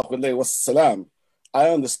sallallahu alaihi wasallam. I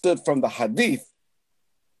understood from the hadith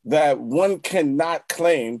that one cannot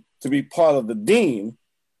claim to be part of the deen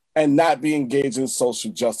and not be engaged in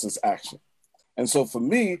social justice action. And so for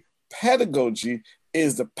me, pedagogy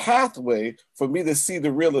is the pathway for me to see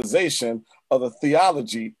the realization of the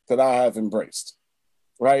theology that I have embraced,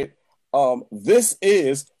 right? This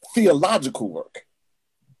is theological work,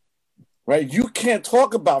 right? You can't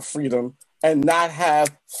talk about freedom and not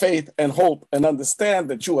have faith and hope and understand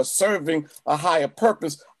that you are serving a higher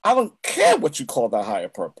purpose. I don't care what you call that higher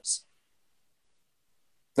purpose.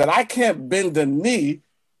 That I can't bend the knee,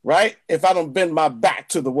 right, if I don't bend my back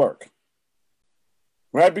to the work,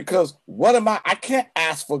 right? Because I can't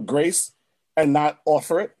ask for grace and not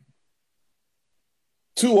offer it.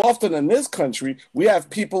 Too often in this country, we have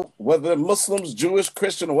people, whether they're Muslims, Jewish,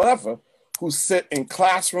 Christian, or whatever, who sit in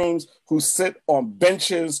classrooms, who sit on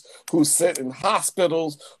benches, who sit in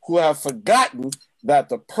hospitals, who have forgotten that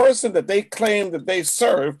the person that they claim that they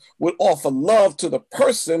serve would offer love to the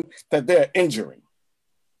person that they're injuring.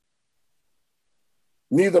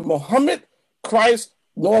 Neither Muhammad, Christ,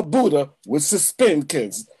 nor Buddha would suspend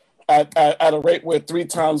kids at a rate where 3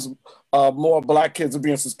 times more Black kids are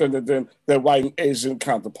being suspended than their white and Asian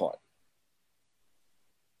counterpart.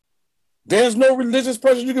 There's no religious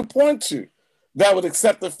person you can point to that would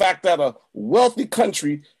accept the fact that a wealthy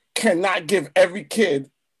country cannot give every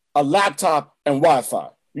kid a laptop and Wi-Fi.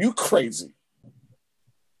 You crazy.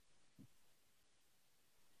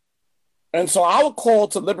 And so our call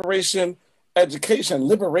to liberation education,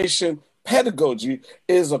 liberation pedagogy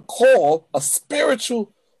is a call, a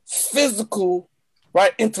spiritual, physical,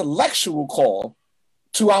 right, intellectual call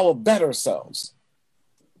to our better selves.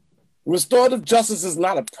 Restorative justice is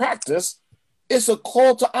not a practice, it's a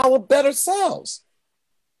call to our better selves.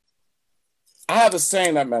 I have a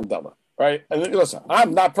saying at Mandela, right? And listen,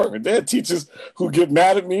 I'm not perfect. There are teachers who get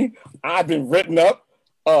mad at me. I've been written up.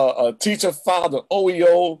 A teacher filed an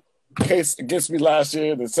OEO case against me last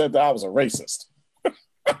year that said that I was a racist.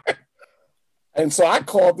 And so I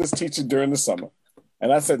called this teacher during the summer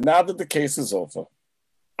and I said, now that the case is over,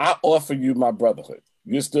 I offer you my brotherhood.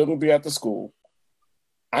 You're still gonna be at the school.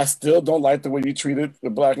 I still don't like the way you treated the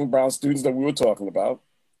Black and brown students that we were talking about.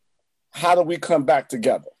 How do we come back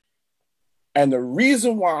together? And the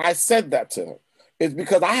reason why I said that to her is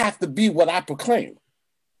because I have to be what I proclaim.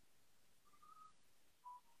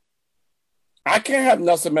 I can't have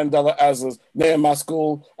Nelson Mandela as a name in my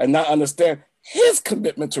school and not understand his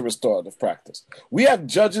commitment to restorative practice. We have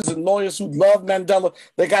judges and lawyers who love Mandela.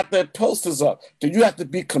 They got their posters up. So you have to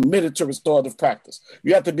be committed to restorative practice.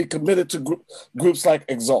 You have to be committed to groups like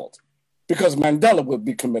Exalt, because Mandela would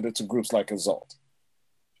be committed to groups like Exalt.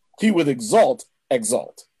 He would exalt.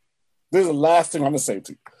 This is the last thing I'm going to say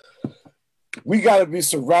to you. We got to be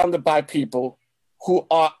surrounded by people who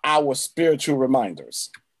are our spiritual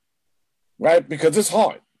reminders, right? Because it's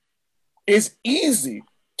hard. It's easy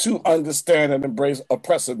to understand and embrace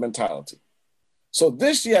oppressive mentality. So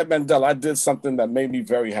this year at Mandela, I did something that made me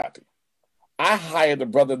very happy. I hired a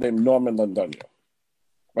brother named Norman Londonio,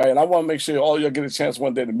 right? And I want to make sure all you'll get a chance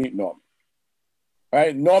one day to meet Norman,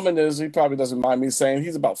 right? Norman he probably doesn't mind me saying,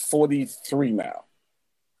 he's about 43 now.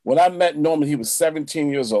 When I met Norman, he was 17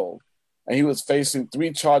 years old, and he was facing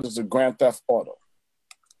 3 charges of grand theft auto.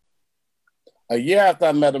 A year after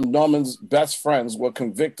I met him, Norman's best friends were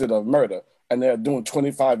convicted of murder, and they're doing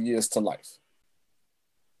 25 years to life.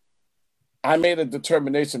 I made a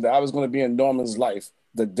determination that I was going to be in Norman's life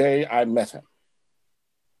the day I met him.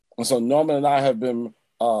 And so Norman and I have been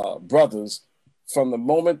brothers from the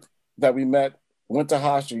moment that we met, went to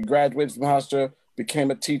Hofstra, he graduated from Hofstra,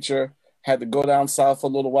 became a teacher, had to go down south for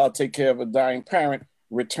a little while, take care of a dying parent,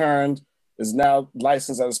 returned, is now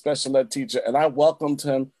licensed as a special ed teacher, and I welcomed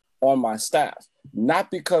him on my staff,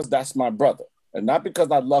 not because that's my brother, and not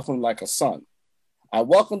because I love him like a son. I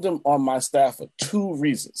welcomed him on my staff for 2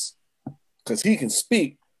 reasons. Because he can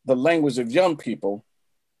speak the language of young people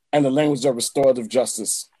and the language of restorative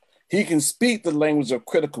justice. He can speak the language of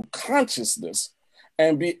critical consciousness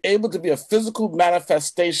and be able to be a physical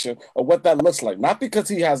manifestation of what that looks like. Not because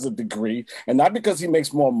he has a degree and not because he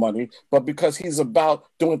makes more money, but because he's about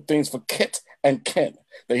doing things for Kit and Ken.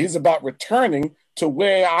 That he's about returning to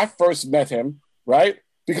where I first met him, right?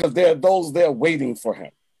 Because there are those there waiting for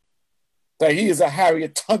him. That he is a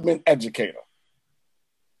Harriet Tubman educator.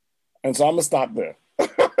 And so I'm gonna stop there.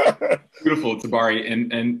 Beautiful, Tabari,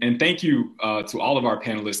 and thank you to all of our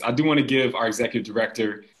panelists. I do want to give our executive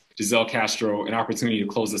director, Giselle Castro, an opportunity to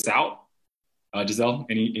close us out. Giselle,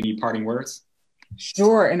 any parting words?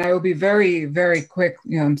 Sure, and I will be very, very quick,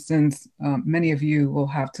 since many of you will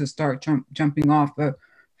have to start jumping off. But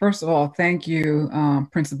first of all, thank you,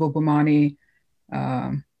 Principal Bomani,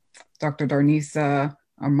 Dr. Darnisa,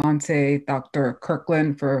 Amante, Dr.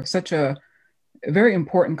 Kirkland, for such a very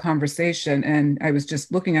important conversation. And I was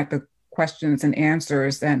just looking at the questions and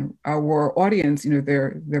answers, and our audience,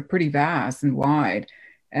 they're pretty vast and wide.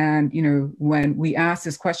 And, when we ask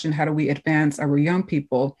this question, how do we advance our young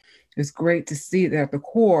people? It's great to see that at the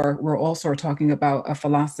core, we're also talking about a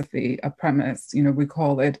philosophy, a premise. We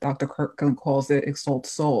call it, Dr. Kirkland calls it exalt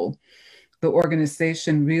soul. The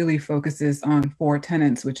organization really focuses on 4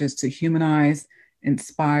 tenets, which is to humanize,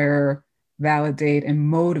 inspire, validate, and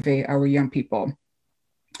motivate our young people.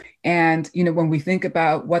 And, when we think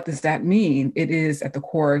about what does that mean, it is at the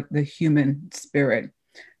core, the human spirit.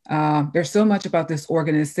 There's so much about this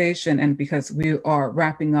organization, and because we are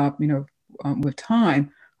wrapping up, with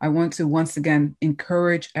time, I want to once again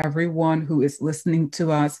encourage everyone who is listening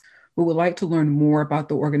to us, who would like to learn more about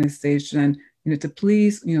the organization, to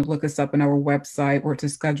please, look us up on our website, or to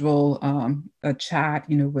schedule a chat,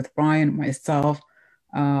 with Brian and myself.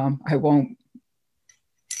 I won't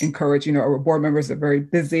encourage, our board members are very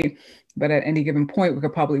busy, but at any given point, we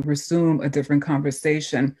could probably resume a different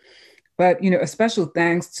conversation. But, a special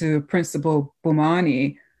thanks to Principal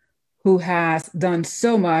Bomani, who has done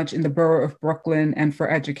so much in the borough of Brooklyn and for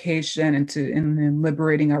education and in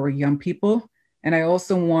liberating our young people. And I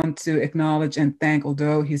also want to acknowledge and thank,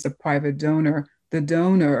 although he's a private donor, the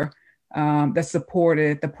donor that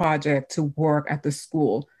supported the project to work at the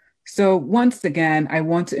school. So once again, I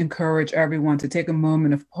want to encourage everyone to take a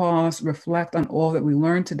moment of pause, reflect on all that we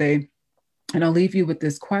learned today. And I'll leave you with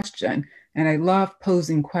this question. And I love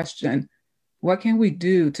posing question. What can we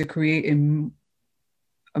do to create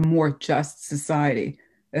a more just society,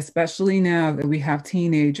 especially now that we have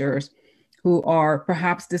teenagers who are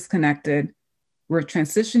perhaps disconnected? We're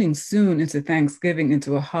transitioning soon into Thanksgiving,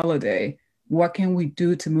 into a holiday. What can we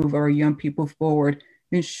do to move our young people forward,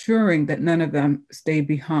 ensuring that none of them stay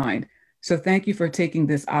behind? So thank you for taking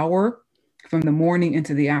this hour from the morning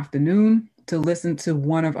into the afternoon to listen to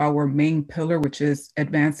one of our main pillar, which is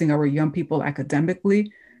advancing our young people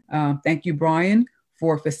academically. Thank you, Brian,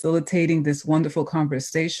 for facilitating this wonderful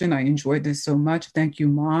conversation. I enjoyed this so much. Thank you,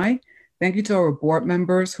 Mai. Thank you to our board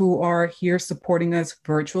members who are here supporting us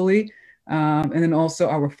virtually. And then also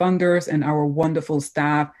our funders and our wonderful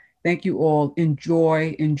staff. Thank you all.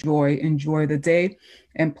 Enjoy, enjoy, enjoy the day.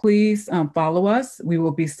 And please follow us. We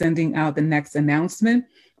will be sending out the next announcement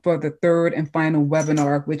for the third and final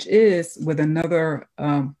webinar, which is with another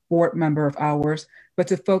board member of ours, but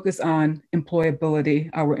to focus on employability,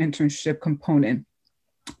 our internship component.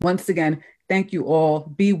 Once again, thank you all.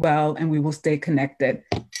 Be well, and we will stay connected.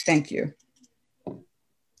 Thank you.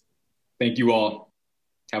 Thank you all.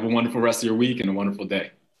 Have a wonderful rest of your week and a wonderful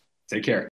day. Take care.